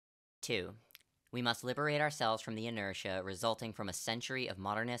 2. We must liberate ourselves from the inertia resulting from a century of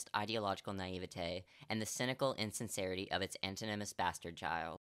modernist ideological naivete and the cynical insincerity of its antonymous bastard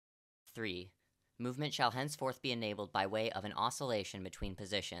child. 3. Movement shall henceforth be enabled by way of an oscillation between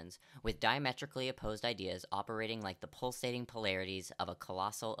positions, with diametrically opposed ideas operating like the pulsating polarities of a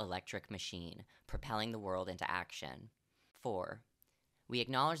colossal electric machine, propelling the world into action. 4. We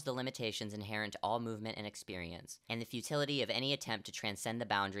acknowledge the limitations inherent to all movement and experience, and the futility of any attempt to transcend the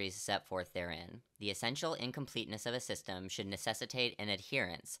boundaries set forth therein. The essential incompleteness of a system should necessitate an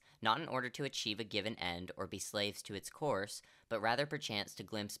adherence, not in order to achieve a given end or be slaves to its course, but rather perchance to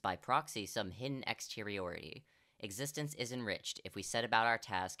glimpse by proxy some hidden exteriority. Existence is enriched if we set about our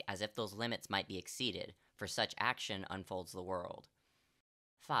task as if those limits might be exceeded, for such action unfolds the world.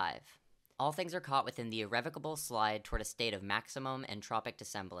 5. All things are caught within the irrevocable slide toward a state of maximum entropic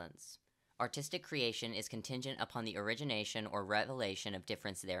dissemblance. Artistic creation is contingent upon the origination or revelation of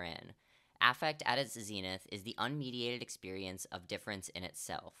difference therein. Affect at its zenith is the unmediated experience of difference in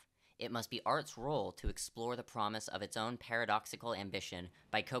itself. It must be art's role to explore the promise of its own paradoxical ambition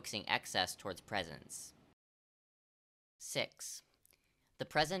by coaxing excess towards presence. 6. The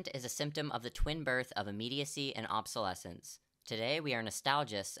present is a symptom of the twin birth of immediacy and obsolescence. Today, we are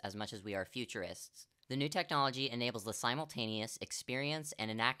nostalgists as much as we are futurists. The new technology enables the simultaneous experience and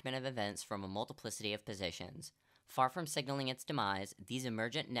enactment of events from a multiplicity of positions. Far from signaling its demise, these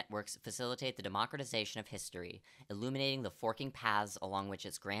emergent networks facilitate the democratization of history, illuminating the forking paths along which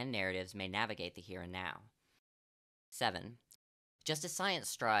its grand narratives may navigate the here and now. 7. Just as science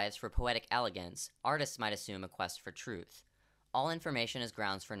strives for poetic elegance, artists might assume a quest for truth. All information is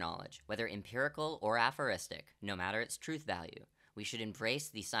grounds for knowledge, whether empirical or aphoristic, no matter its truth value. We should embrace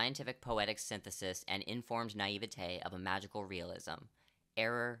the scientific poetic synthesis and informed naivete of a magical realism.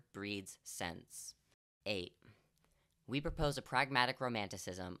 Error breeds sense. 8. We propose a pragmatic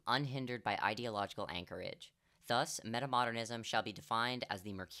romanticism unhindered by ideological anchorage. Thus, metamodernism shall be defined as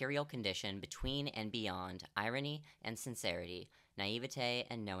the mercurial condition between and beyond irony and sincerity, naivete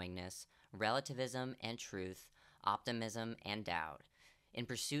and knowingness, relativism and truth, optimism and doubt. In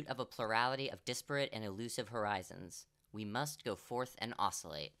pursuit of a plurality of disparate and elusive horizons, we must go forth and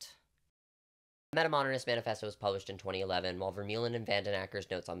oscillate. The Metamodernist Manifesto was published in 2011, while Vermeulen and Van den Aker's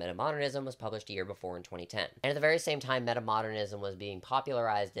Notes on Metamodernism was published a year before in 2010. And at the very same time metamodernism was being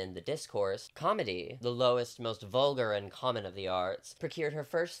popularized in the discourse, comedy, the lowest, most vulgar and common of the arts, procured her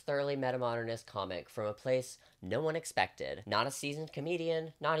first thoroughly metamodernist comic from a place no one expected. Not a seasoned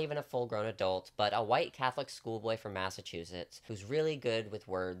comedian, not even a full-grown adult, but a white Catholic schoolboy from Massachusetts who's really good with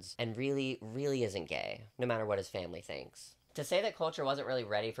words and really isn't gay, no matter what his family thinks. To say that culture wasn't really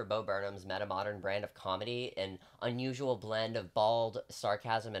ready for Bo Burnham's metamodern brand of comedy, an unusual blend of bald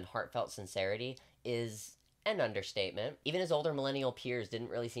sarcasm and heartfelt sincerity, is an understatement. Even his older millennial peers didn't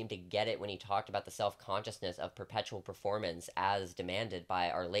really seem to get it when he talked about the self-consciousness of perpetual performance as demanded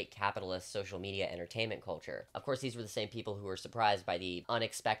by our late capitalist social media entertainment culture. Of course, these were the same people who were surprised by the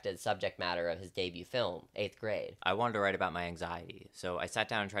unexpected subject matter of his debut film, 8th Grade. I wanted to write about my anxiety, so I sat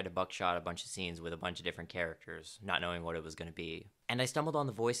down and tried to buckshot a bunch of scenes with a bunch of different characters, not knowing what it was going to be. And I stumbled on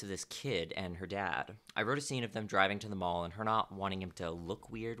the voice of this kid and her dad. I wrote a scene of them driving to the mall and her not wanting him to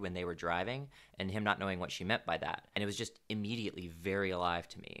look weird when they were driving, and him not knowing what she meant by that. And it was just immediately very alive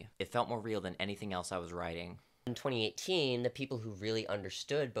to me. It felt more real than anything else I was writing. In 2018, the people who really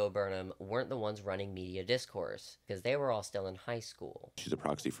understood Bo Burnham weren't the ones running media discourse, because they were all still in high school. She's a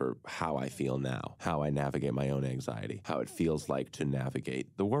proxy for how I feel now, how I navigate my own anxiety, how it feels like to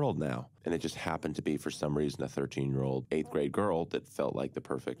navigate the world now. And it just happened to be, for some reason, a 13-year-old 8th grade girl that felt like the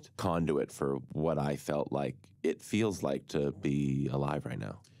perfect conduit for what I felt like it feels like to be alive right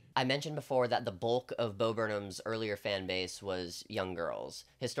now. I mentioned before that the bulk of Bo Burnham's earlier fan base was young girls,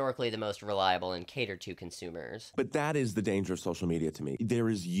 historically the most reliable and catered to consumers. But that is the danger of social media to me. There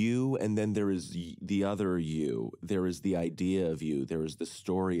is you, and then there is the other you. There is the idea of you. There is the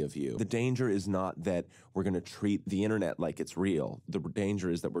story of you. The danger is not that we're going to treat the internet like it's real. The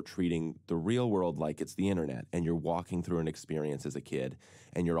danger is that we're treating the real world like it's the internet, and you're walking through an experience as a kid,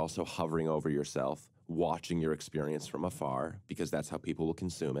 and you're also hovering over yourself, watching your experience from afar, because that's how people will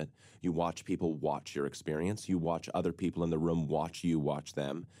consume it. You watch people watch your experience. You watch other people in the room watch you watch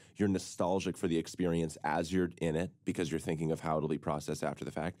them. You're nostalgic for the experience as you're in it, because you're thinking of how it'll be processed after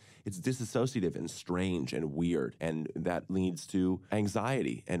the fact. It's disassociative and strange and weird, and that leads to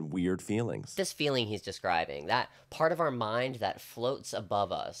anxiety and weird feelings. This feeling he's describing, that part of our mind that floats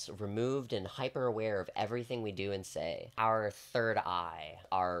above us, removed and hyper-aware of everything we do and say, our third eye,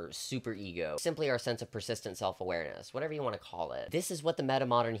 our superego, simply our sense of persistent self-awareness, whatever you want to call it. This is what the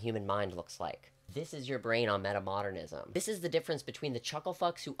metamodern human mind looks like. This is your brain on metamodernism. This is the difference between the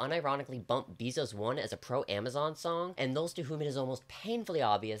chucklefucks who unironically bump Bezos 1 as a pro-Amazon song, and those to whom it is almost painfully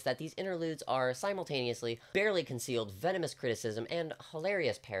obvious that these interludes are simultaneously barely concealed venomous criticism and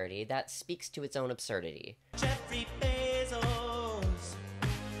hilarious parody that speaks to its own absurdity. Jeffrey Bezos,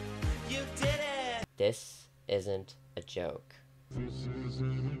 you did it! This isn't a joke.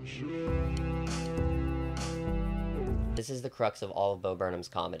 This is the crux of all of Bo Burnham's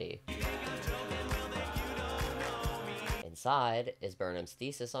comedy. Inside is Burnham's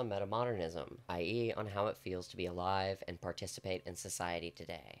thesis on metamodernism, i.e. on how it feels to be alive and participate in society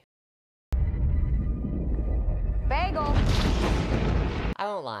today. Bagel! I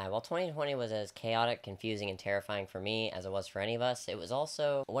won't lie, while 2020 was as chaotic, confusing, and terrifying for me as it was for any of us, it was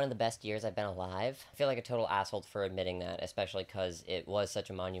also one of the best years I've been alive. I feel like a total asshole for admitting that, especially because it was such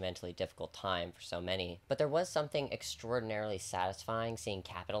a monumentally difficult time for so many. But there was something extraordinarily satisfying seeing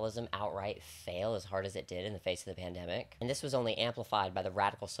capitalism outright fail as hard as it did in the face of the pandemic. And this was only amplified by the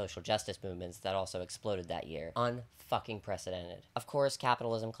radical social justice movements that also exploded that year. Unfucking precedented. Of course,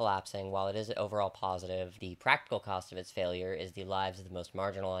 capitalism collapsing, while it is overall positive, the practical cost of its failure is the lives of the most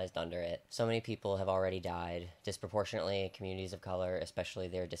marginalized under it. So many people have already died, disproportionately communities of color, especially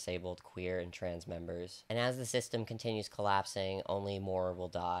their disabled, queer, and trans members. And as the system continues collapsing, only more will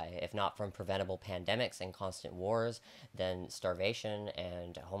die, if not from preventable pandemics and constant wars, then starvation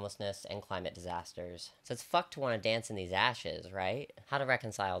and homelessness and climate disasters. So it's fucked to want to dance in these ashes, right? How to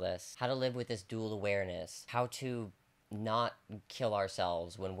reconcile this? How to live with this dual awareness? How to not kill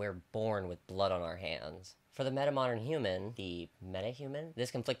ourselves when we're born with blood on our hands? For the metamodern human, the metahuman, this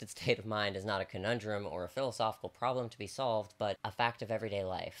conflicted state of mind is not a conundrum or a philosophical problem to be solved, but a fact of everyday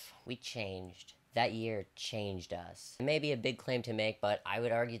life. We changed. That year changed us. It may be a big claim to make, but I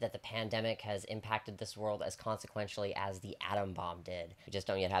would argue that the pandemic has impacted this world as consequentially as the atom bomb did. We just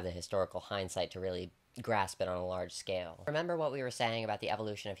don't yet have the historical hindsight to really grasp it on a large scale. Remember what we were saying about the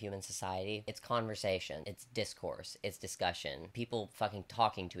evolution of human society? It's conversation, it's discourse, it's discussion, people fucking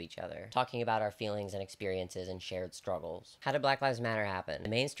talking to each other, talking about our feelings and experiences and shared struggles. How did Black Lives Matter happen? The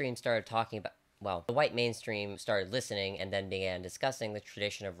mainstream started talking about the white mainstream started listening and then began discussing the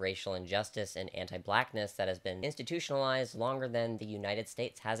tradition of racial injustice and anti-blackness that has been institutionalized longer than the United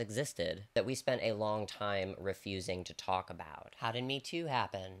States has existed, that we spent a long time refusing to talk about. How did Me Too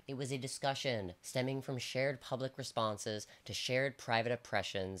happen? It was a discussion stemming from shared public responses to shared private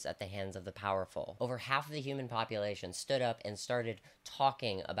oppressions at the hands of the powerful. Over half of the human population stood up and started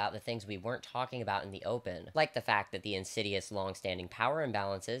talking about the things we weren't talking about in the open, like the fact that the insidious long-standing power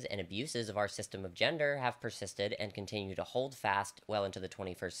imbalances and abuses of our system of gender have persisted and continue to hold fast well into the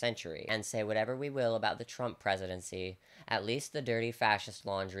 21st century. And say whatever we will about the Trump presidency, at least the dirty fascist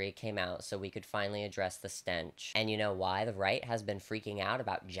laundry came out so we could finally address the stench. And you know why the right has been freaking out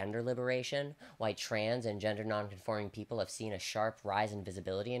about gender liberation? Why trans and gender non-conforming people have seen a sharp rise in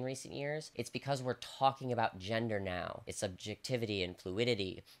visibility in recent years? It's because we're talking about gender now, its subjectivity and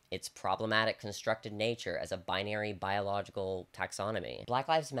fluidity, its problematic constructed nature as a binary biological taxonomy. Black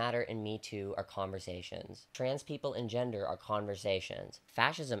Lives Matter and Me Too are are conversations. Trans people and gender are conversations.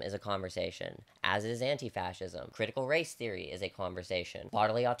 Fascism is a conversation, as is anti-fascism. Critical race theory is a conversation.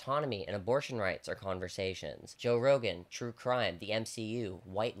 Bodily autonomy and abortion rights are conversations. Joe Rogan, true crime, the MCU,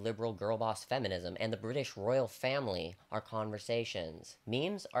 white liberal girl boss feminism, and the British royal family are conversations.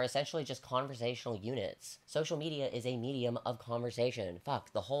 Memes are essentially just conversational units. Social media is a medium of conversation.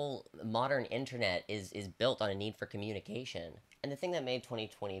 Fuck, the whole modern internet is built on a need for communication. And the thing that made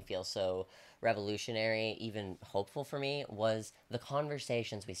 2020 feel so revolutionary, even hopeful for me, was the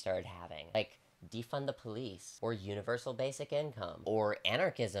conversations we started having. Like, defund the police, or universal basic income, or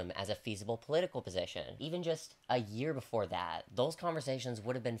anarchism as a feasible political position. Even just a year before that, those conversations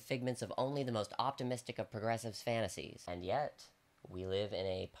would have been figments of only the most optimistic of progressives' fantasies. And yet, we live in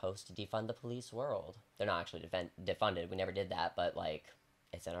a post-defund the police world. They're not actually defunded, we never did that, but like,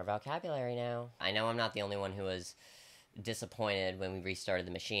 it's in our vocabulary now. I know I'm not the only one who was disappointed when we restarted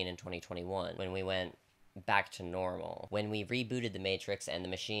the machine in 2021, when we went back to normal, when we rebooted the Matrix and the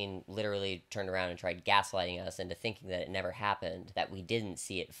machine literally turned around and tried gaslighting us into thinking that it never happened, that we didn't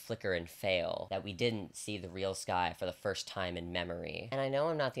see it flicker and fail, that we didn't see the real sky for the first time in memory. And I know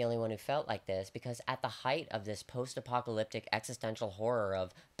I'm not the only one who felt like this, because at the height of this post-apocalyptic existential horror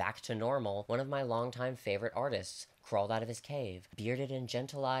of back to normal, one of my longtime favorite artists crawled out of his cave, bearded and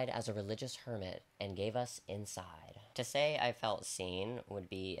gentle-eyed as a religious hermit, and gave us Inside. To say I felt seen would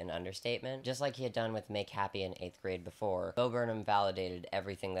be an understatement. Just like he had done with Make Happy in 8th grade before, Bo Burnham validated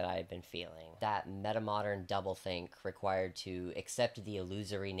everything that I had been feeling. That metamodern doublethink required to accept the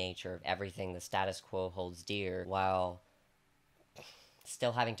illusory nature of everything the status quo holds dear, while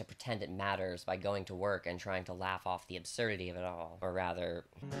still having to pretend it matters by going to work and trying to laugh off the absurdity of it all. Or rather,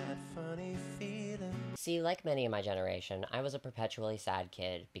 that funny feeling. See, like many in my generation, I was a perpetually sad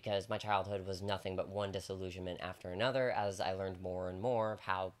kid because my childhood was nothing but one disillusionment after another as I learned more and more of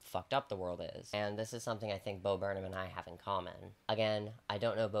how fucked up the world is. And this is something I think Bo Burnham and I have in common. Again, I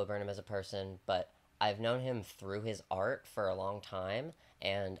don't know Bo Burnham as a person, but I've known him through his art for a long time,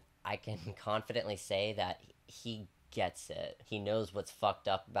 and I can confidently say that he gets it. He knows what's fucked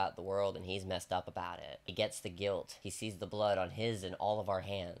up about the world, and he's messed up about it. He gets the guilt. He sees the blood on his and all of our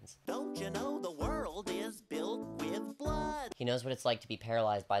hands. Don't you know the world is built with blood? He knows what it's like to be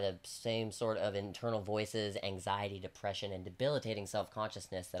paralyzed by the same sort of internal voices, anxiety, depression, and debilitating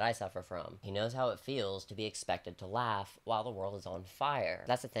self-consciousness that I suffer from. He knows how it feels to be expected to laugh while the world is on fire.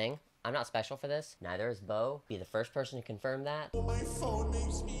 That's the thing. I'm not special for this. Neither is Bo. Be the first person to confirm that. My phone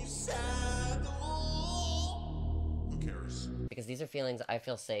makes me sad. Because these are feelings I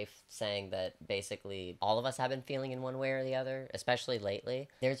feel safe saying that basically all of us have been feeling in one way or the other, especially lately.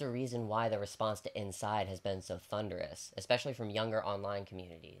 There's a reason why the response to Inside has been so thunderous, especially from younger online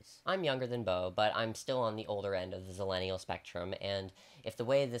communities. I'm younger than Bo, but I'm still on the older end of the zillennial spectrum, and if the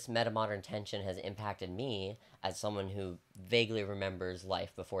way this metamodern tension has impacted me, as someone who vaguely remembers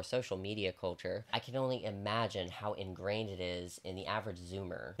life before social media culture, I can only imagine how ingrained it is in the average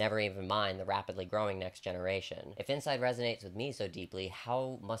Zoomer, never even mind the rapidly growing next generation. If Inside resonates with me so deeply,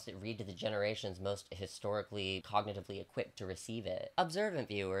 how must it read to the generations most historically, cognitively equipped to receive it? Observant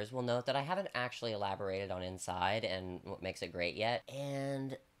viewers will note that I haven't actually elaborated on Inside and what makes it great yet,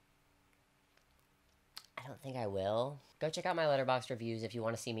 and I don't think I will. Go check out my Letterboxd reviews if you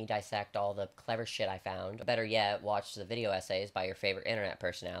want to see me dissect all the clever shit I found. Better yet, watch the video essays by your favorite internet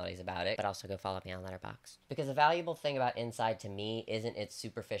personalities about it, but also go follow me on Letterboxd. Because the valuable thing about Inside to me isn't its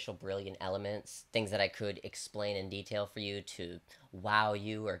superficial, brilliant elements, things that I could explain in detail for you to wow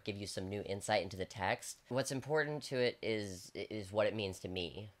you or give you some new insight into the text. What's important to it is what it means to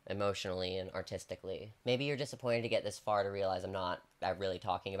me, emotionally and artistically. Maybe you're disappointed to get this far to realize I'm not really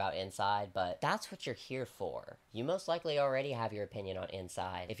talking about Inside, but that's what you're here for. You most likely already have your opinion on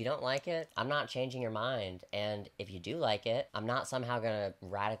Inside. If you don't like it, I'm not changing your mind, and if you do like it, I'm not somehow gonna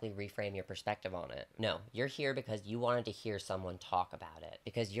radically reframe your perspective on it. No, you're here because you wanted to hear someone talk about it,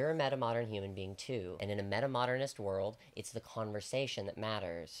 because you're a metamodern human being too, and in a metamodernist world, it's the conversation that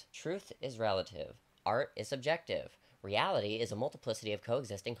matters. Truth is relative. Art is subjective. Reality is a multiplicity of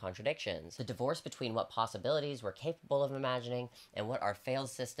coexisting contradictions. The divorce between what possibilities we're capable of imagining and what our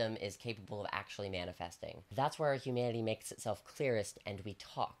failed system is capable of actually manifesting. That's where our humanity makes itself clearest, and we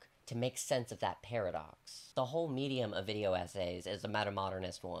talk to make sense of that paradox. The whole medium of video essays is a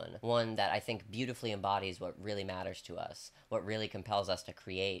metamodernist one that I think beautifully embodies what really matters to us, what really compels us to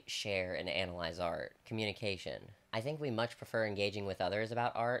create, share, and analyze art. Communication. I think we much prefer engaging with others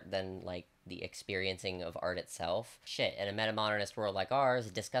about art than, the experiencing of art itself. Shit, in a metamodernist world like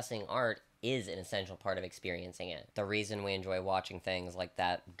ours, discussing art is an essential part of experiencing it. The reason we enjoy watching things like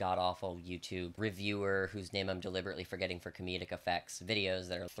that god-awful YouTube reviewer whose name I'm deliberately forgetting for comedic effects, videos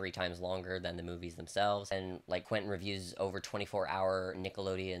that are 3 times longer than the movies themselves, and like Quentin reviews over 24-hour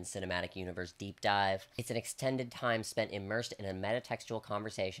Nickelodeon cinematic universe deep dive. It's an extended time spent immersed in a metatextual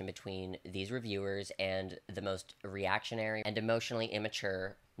conversation between these reviewers and the most reactionary and emotionally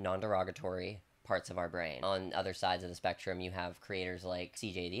immature, non-derogatory parts of our brain. On other sides of the spectrum, you have creators like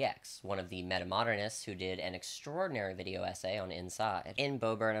CJDX, one of the metamodernists who did an extraordinary video essay on Inside. In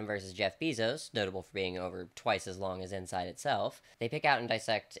Bo Burnham versus Jeff Bezos, notable for being over twice as long as Inside itself, they pick out and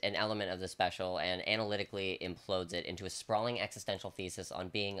dissect an element of the special and analytically implodes it into a sprawling existential thesis on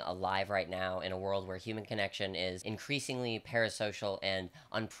being alive right now in a world where human connection is increasingly parasocial and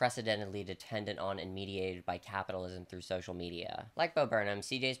unprecedentedly dependent on and mediated by capitalism through social media. Like Bo Burnham,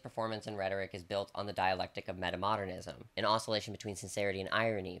 CJ's performance and rhetoric is built on the dialectic of metamodernism, an oscillation between sincerity and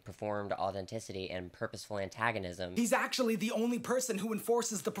irony, performed authenticity and purposeful antagonism. He's actually the only person who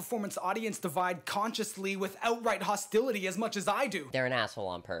enforces the performance-audience divide consciously with outright hostility as much as I do. They're an asshole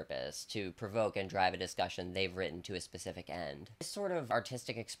on purpose, to provoke and drive a discussion they've written to a specific end. This sort of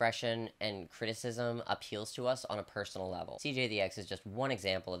artistic expression and criticism appeals to us on a personal level. CJDX is just one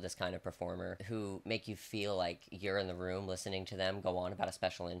example of this kind of performer who make you feel like you're in the room listening to them go on about a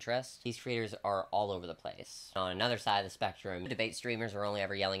special interest. These creators are all over the place. On another side of the spectrum, debate streamers are only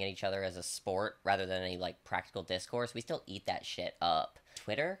ever yelling at each other as a sport rather than any like practical discourse. We still eat that shit up.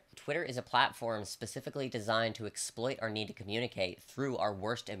 Twitter is a platform specifically designed to exploit our need to communicate through our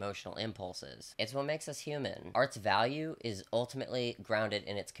worst emotional impulses. It's what makes us human. Art's value is ultimately grounded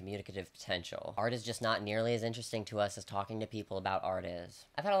in its communicative potential. Art is just not nearly as interesting to us as talking to people about art is.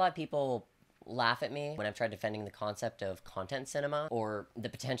 I've had a lot of people laugh at me when I've tried defending the concept of content cinema or the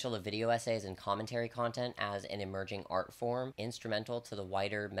potential of video essays and commentary content as an emerging art form instrumental to the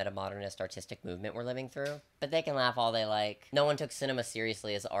wider metamodernist artistic movement we're living through. But they can laugh all they like. No one took cinema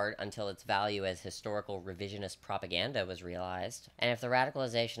seriously as art until its value as historical revisionist propaganda was realized. And if the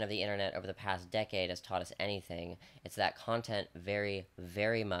radicalization of the internet over the past decade has taught us anything, it's that content very,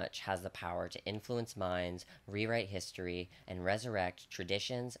 very much has the power to influence minds, rewrite history, and resurrect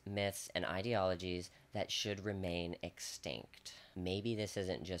traditions, myths, and ideologies that should remain extinct. Maybe this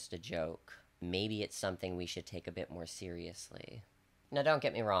isn't just a joke. Maybe it's something we should take a bit more seriously. Now, don't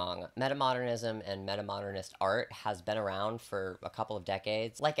get me wrong, metamodernism and metamodernist art has been around for a couple of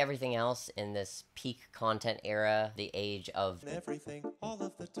decades. Like everything else in this peak content era, the age of everything all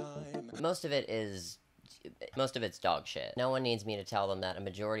of the time. Most of it's dog shit. No one needs me to tell them that a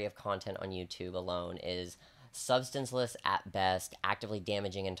majority of content on YouTube alone is substanceless at best, actively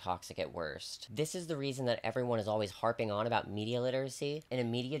damaging and toxic at worst. This is the reason that everyone is always harping on about media literacy. In a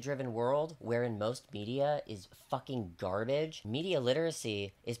media-driven world, wherein most media is fucking garbage, media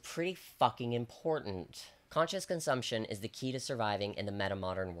literacy is pretty fucking important. Conscious consumption is the key to surviving in the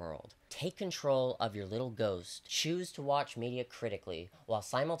metamodern world. Take control of your little ghost. Choose to watch media critically, while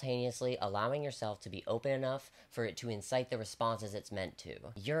simultaneously allowing yourself to be open enough for it to incite the responses it's meant to.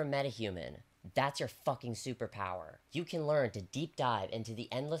 You're a metahuman. That's your fucking superpower. You can learn to deep dive into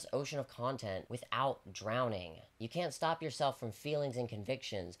the endless ocean of content without drowning. You can't stop yourself from feelings and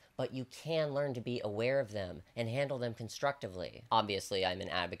convictions, but you can learn to be aware of them and handle them constructively. Obviously, I'm an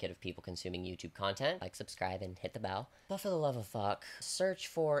advocate of people consuming YouTube content. Like, subscribe, and hit the bell. But for the love of fuck, search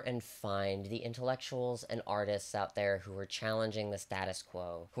for and find the intellectuals and artists out there who are challenging the status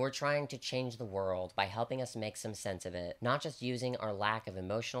quo, who are trying to change the world by helping us make some sense of it, not just using our lack of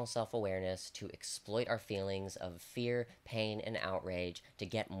emotional self-awareness to exploit our feelings of fear, pain, and outrage to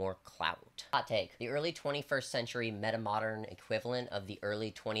get more clout. Hot take. The early 21st century metamodern equivalent of the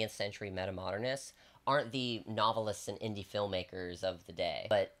early 20th century metamodernists aren't the novelists and indie filmmakers of the day,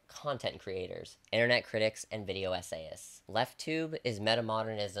 but content creators, internet critics, and video essayists. LeftTube is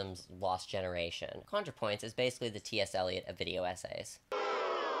metamodernism's lost generation. ContraPoints is basically the T.S. Eliot of video essays.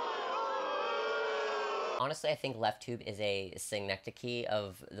 Honestly, I think LeftTube is a synecdoche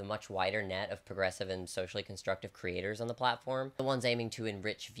of the much wider net of progressive and socially constructive creators on the platform, the ones aiming to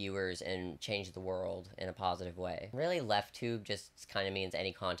enrich viewers and change the world in a positive way. Really, LeftTube just kind of means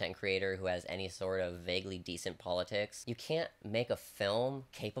any content creator who has any sort of vaguely decent politics. You can't make a film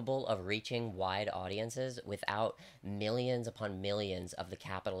capable of reaching wide audiences without millions upon millions of the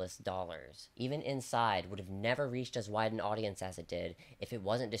capitalist dollars. Even Inside would have never reached as wide an audience as it did if it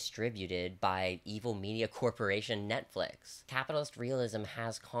wasn't distributed by evil media corporation Netflix. Capitalist realism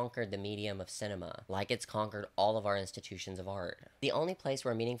has conquered the medium of cinema, like it's conquered all of our institutions of art. The only place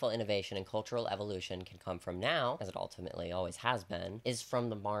where meaningful innovation and cultural evolution can come from now, as it ultimately always has been, is from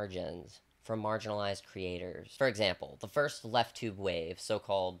the margins. from marginalized creators. For example, the first left tube wave,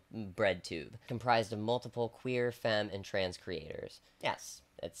 so-called bread tube, comprised of multiple queer, femme, and trans creators. Yes,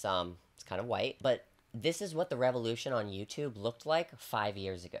 it's kind of white, but this is what the revolution on YouTube looked like 5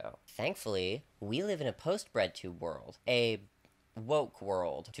 years ago. Thankfully, we live in a post-breadtube world, a woke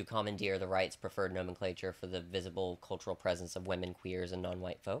world, to commandeer the right's preferred nomenclature for the visible cultural presence of women, queers, and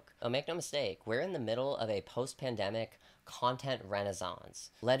non-white folk. Oh, make no mistake, we're in the middle of a post-pandemic content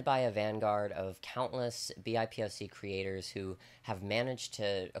renaissance, led by a vanguard of countless BIPOC creators who have managed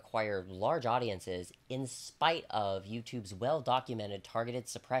to acquire large audiences in spite of YouTube's well-documented targeted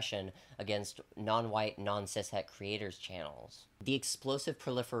suppression against non-white, non-cishet creators' channels. The explosive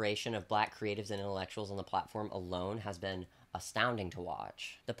proliferation of black creatives and intellectuals on the platform alone has been astounding to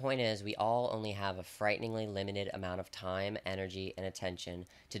watch. The point is, we all only have a frighteningly limited amount of time, energy, and attention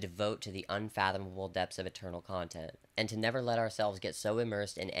to devote to the unfathomable depths of eternal content, and to never let ourselves get so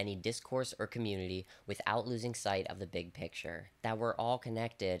immersed in any discourse or community without losing sight of the big picture. That we're all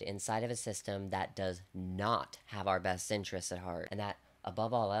connected inside of a system that does not have our best interests at heart, and that,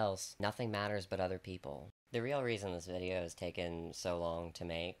 above all else, nothing matters but other people. The real reason this video has taken so long to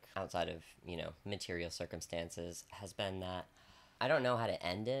make, outside of, material circumstances, has been that I don't know how to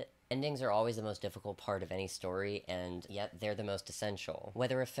end it. Endings are always the most difficult part of any story, and yet they're the most essential.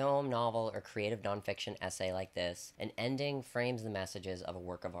 Whether a film, novel, or creative nonfiction essay like this, an ending frames the messages of a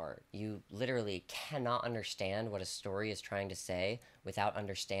work of art. You literally cannot understand what a story is trying to say without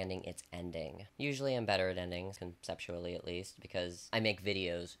understanding its ending. Usually I'm better at endings, conceptually at least, because I make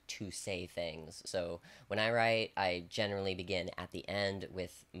videos to say things. So when I write, I generally begin at the end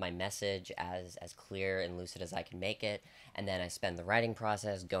with my message as clear and lucid as I can make it, and then I spend the writing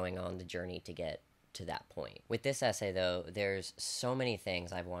process going on the journey to get to that point. With this essay, though, there's so many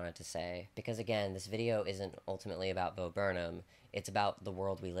things I've wanted to say, because again, this video isn't ultimately about Bo Burnham, it's about the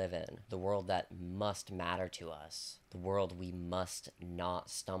world we live in, the world that must matter to us, the world we must not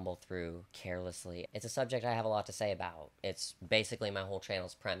stumble through carelessly. It's a subject I have a lot to say about. It's basically my whole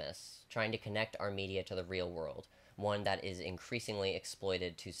channel's premise, trying to connect our media to the real world, one that is increasingly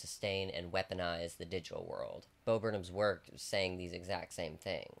exploited to sustain and weaponize the digital world. Bo Burnham's work is saying these exact same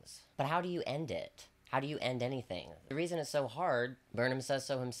things. But how do you end it? How do you end anything? The reason it's so hard, Burnham says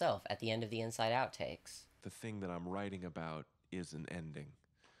so himself at the end of the Inside Outtakes. The thing that I'm writing about is an ending,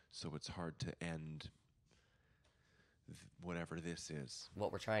 so it's hard to end whatever this is.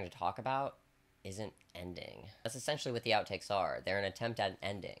 What we're trying to talk about isn't ending. That's essentially what the outtakes are. They're an attempt at an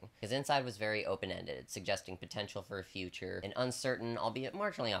ending. Because Inside was very open-ended, suggesting potential for a future, an uncertain, albeit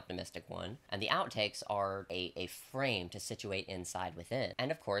marginally optimistic one, and the outtakes are a frame to situate Inside within.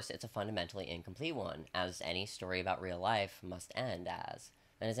 And of course, it's a fundamentally incomplete one, as any story about real life must end as.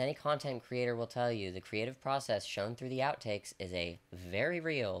 And as any content creator will tell you, the creative process shown through the outtakes is a very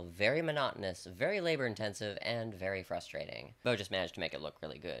real, very monotonous, very labor-intensive, and very frustrating. Bo just managed to make it look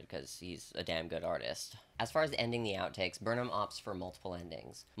really good, because he's a damn good artist. As far as ending the outtakes, Burnham opts for multiple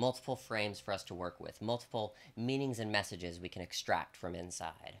endings, multiple frames for us to work with, multiple meanings and messages we can extract from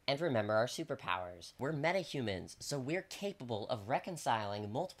inside. And remember our superpowers. We're metahumans, so we're capable of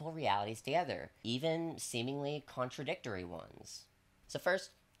reconciling multiple realities together, even seemingly contradictory ones. So first,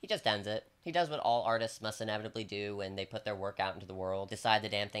 he just ends it. He does what all artists must inevitably do when they put their work out into the world, decide the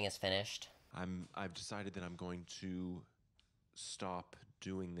damn thing is finished. I've decided that I'm going to stop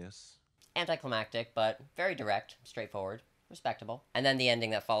doing this. Anticlimactic, but very direct, straightforward, respectable. And then the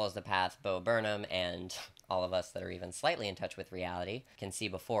ending that follows the path Bo Burnham and all of us that are even slightly in touch with reality can see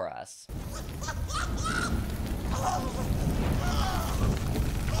before us.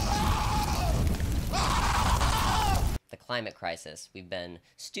 The climate crisis we've been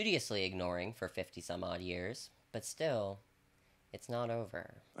studiously ignoring for 50-some-odd years, but still, it's not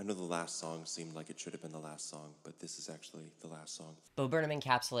over. I know the last song seemed like it should have been the last song, but this is actually the last song. Bo Burnham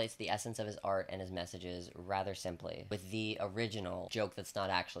encapsulates the essence of his art and his messages rather simply, with the original joke that's not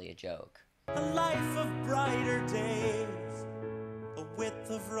actually a joke. A life of brighter days, a width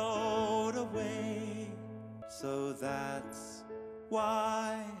of road away. So that's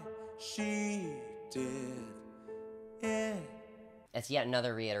why she did it. It's yet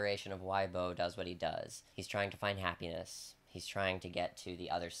another reiteration of why Bo does what he does. He's trying to find happiness. He's trying to get to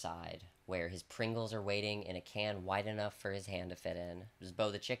the other side, where his Pringles are waiting in a can wide enough for his hand to fit in. Is Bo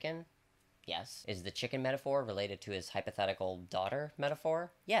the chicken? Yes. Is the chicken metaphor related to his hypothetical daughter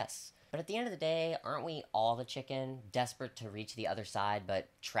metaphor? Yes. But at the end of the day, aren't we all the chicken, desperate to reach the other side, but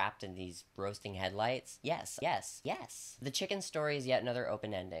trapped in these roasting headlights? Yes, yes, yes. The chicken story is yet another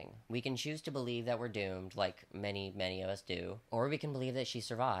open ending. We can choose to believe that we're doomed, like many, many of us do, or we can believe that she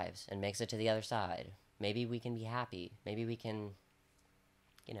survives and makes it to the other side. Maybe we can be happy. Maybe we can,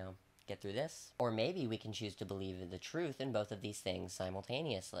 get through this. Or maybe we can choose to believe the truth in both of these things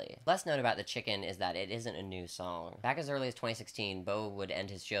simultaneously. Less known about The Chicken is that it isn't a new song. Back as early as 2016, Mbowe would end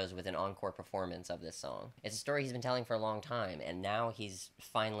his shows with an encore performance of this song. It's a story he's been telling for a long time, and now he's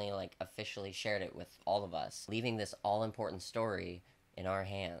finally, like, officially shared it with all of us, leaving this all-important story in our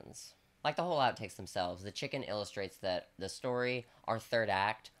hands. Like the whole outtakes themselves, The Chicken illustrates that the story, our third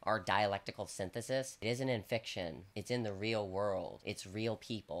act, our dialectical synthesis, it isn't in fiction. It's in the real world. It's real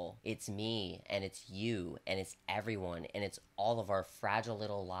people. It's me, and it's you, and it's everyone, and it's all of our fragile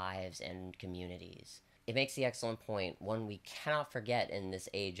little lives and communities. It makes the excellent point, one we cannot forget in this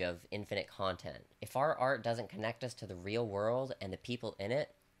age of infinite content. If our art doesn't connect us to the real world and the people in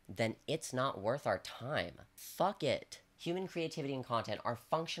it, then it's not worth our time. Fuck it. Human creativity and content are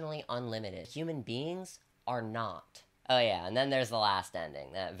functionally unlimited. Human beings are not. Oh yeah, and then there's the last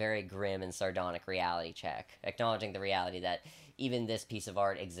ending, that very grim and sardonic reality check, acknowledging the reality that even this piece of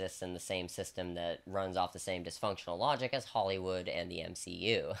art exists in the same system that runs off the same dysfunctional logic as Hollywood and the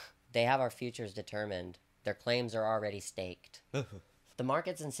MCU. They have our futures determined. Their claims are already staked. The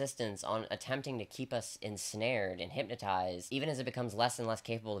market's insistence on attempting to keep us ensnared and hypnotized, even as it becomes less and less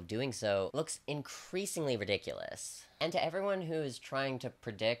capable of doing so, looks increasingly ridiculous. And to everyone who is trying to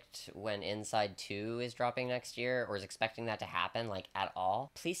predict when Inside 2 is dropping next year, or is expecting that to happen, like, at all,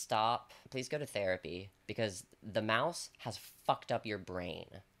 please stop. Please go to therapy, because the mouse has fucked up your brain.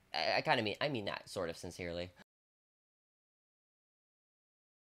 I mean that sort of sincerely.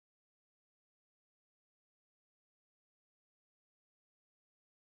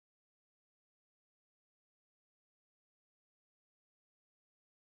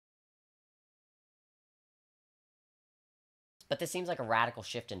 But this seems like a radical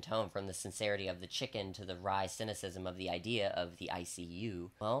shift in tone from the sincerity of The Chicken to the wry cynicism of the idea of the ICU.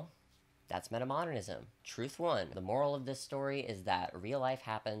 Well, that's metamodernism. Truth 1. The moral of this story is that real life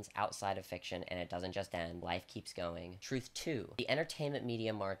happens outside of fiction and it doesn't just end. Life keeps going. Truth 2. The entertainment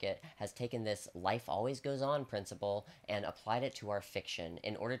media market has taken this life always goes on principle and applied it to our fiction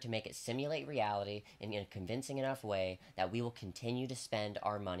in order to make it simulate reality in a convincing enough way that we will continue to spend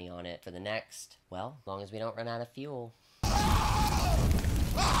our money on it for the next, well, as long as we don't run out of fuel.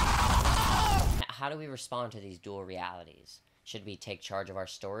 How do we respond to these dual realities? Should we take charge of our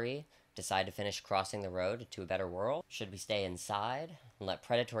story, decide to finish crossing the road to a better world? Should we stay inside and let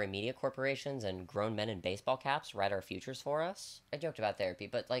predatory media corporations and grown men in baseball caps write our futures for us? I joked about therapy,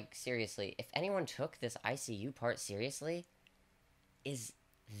 but, like, seriously, if anyone took this ICU part seriously, is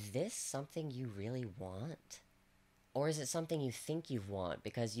this something you really want? Or is it something you think you want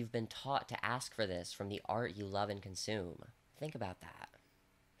because you've been taught to ask for this from the art you love and consume? Think about that.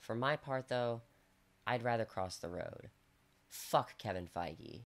 For my part, though, I'd rather cross the road. Fuck Kevin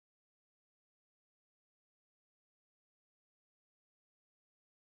Feige.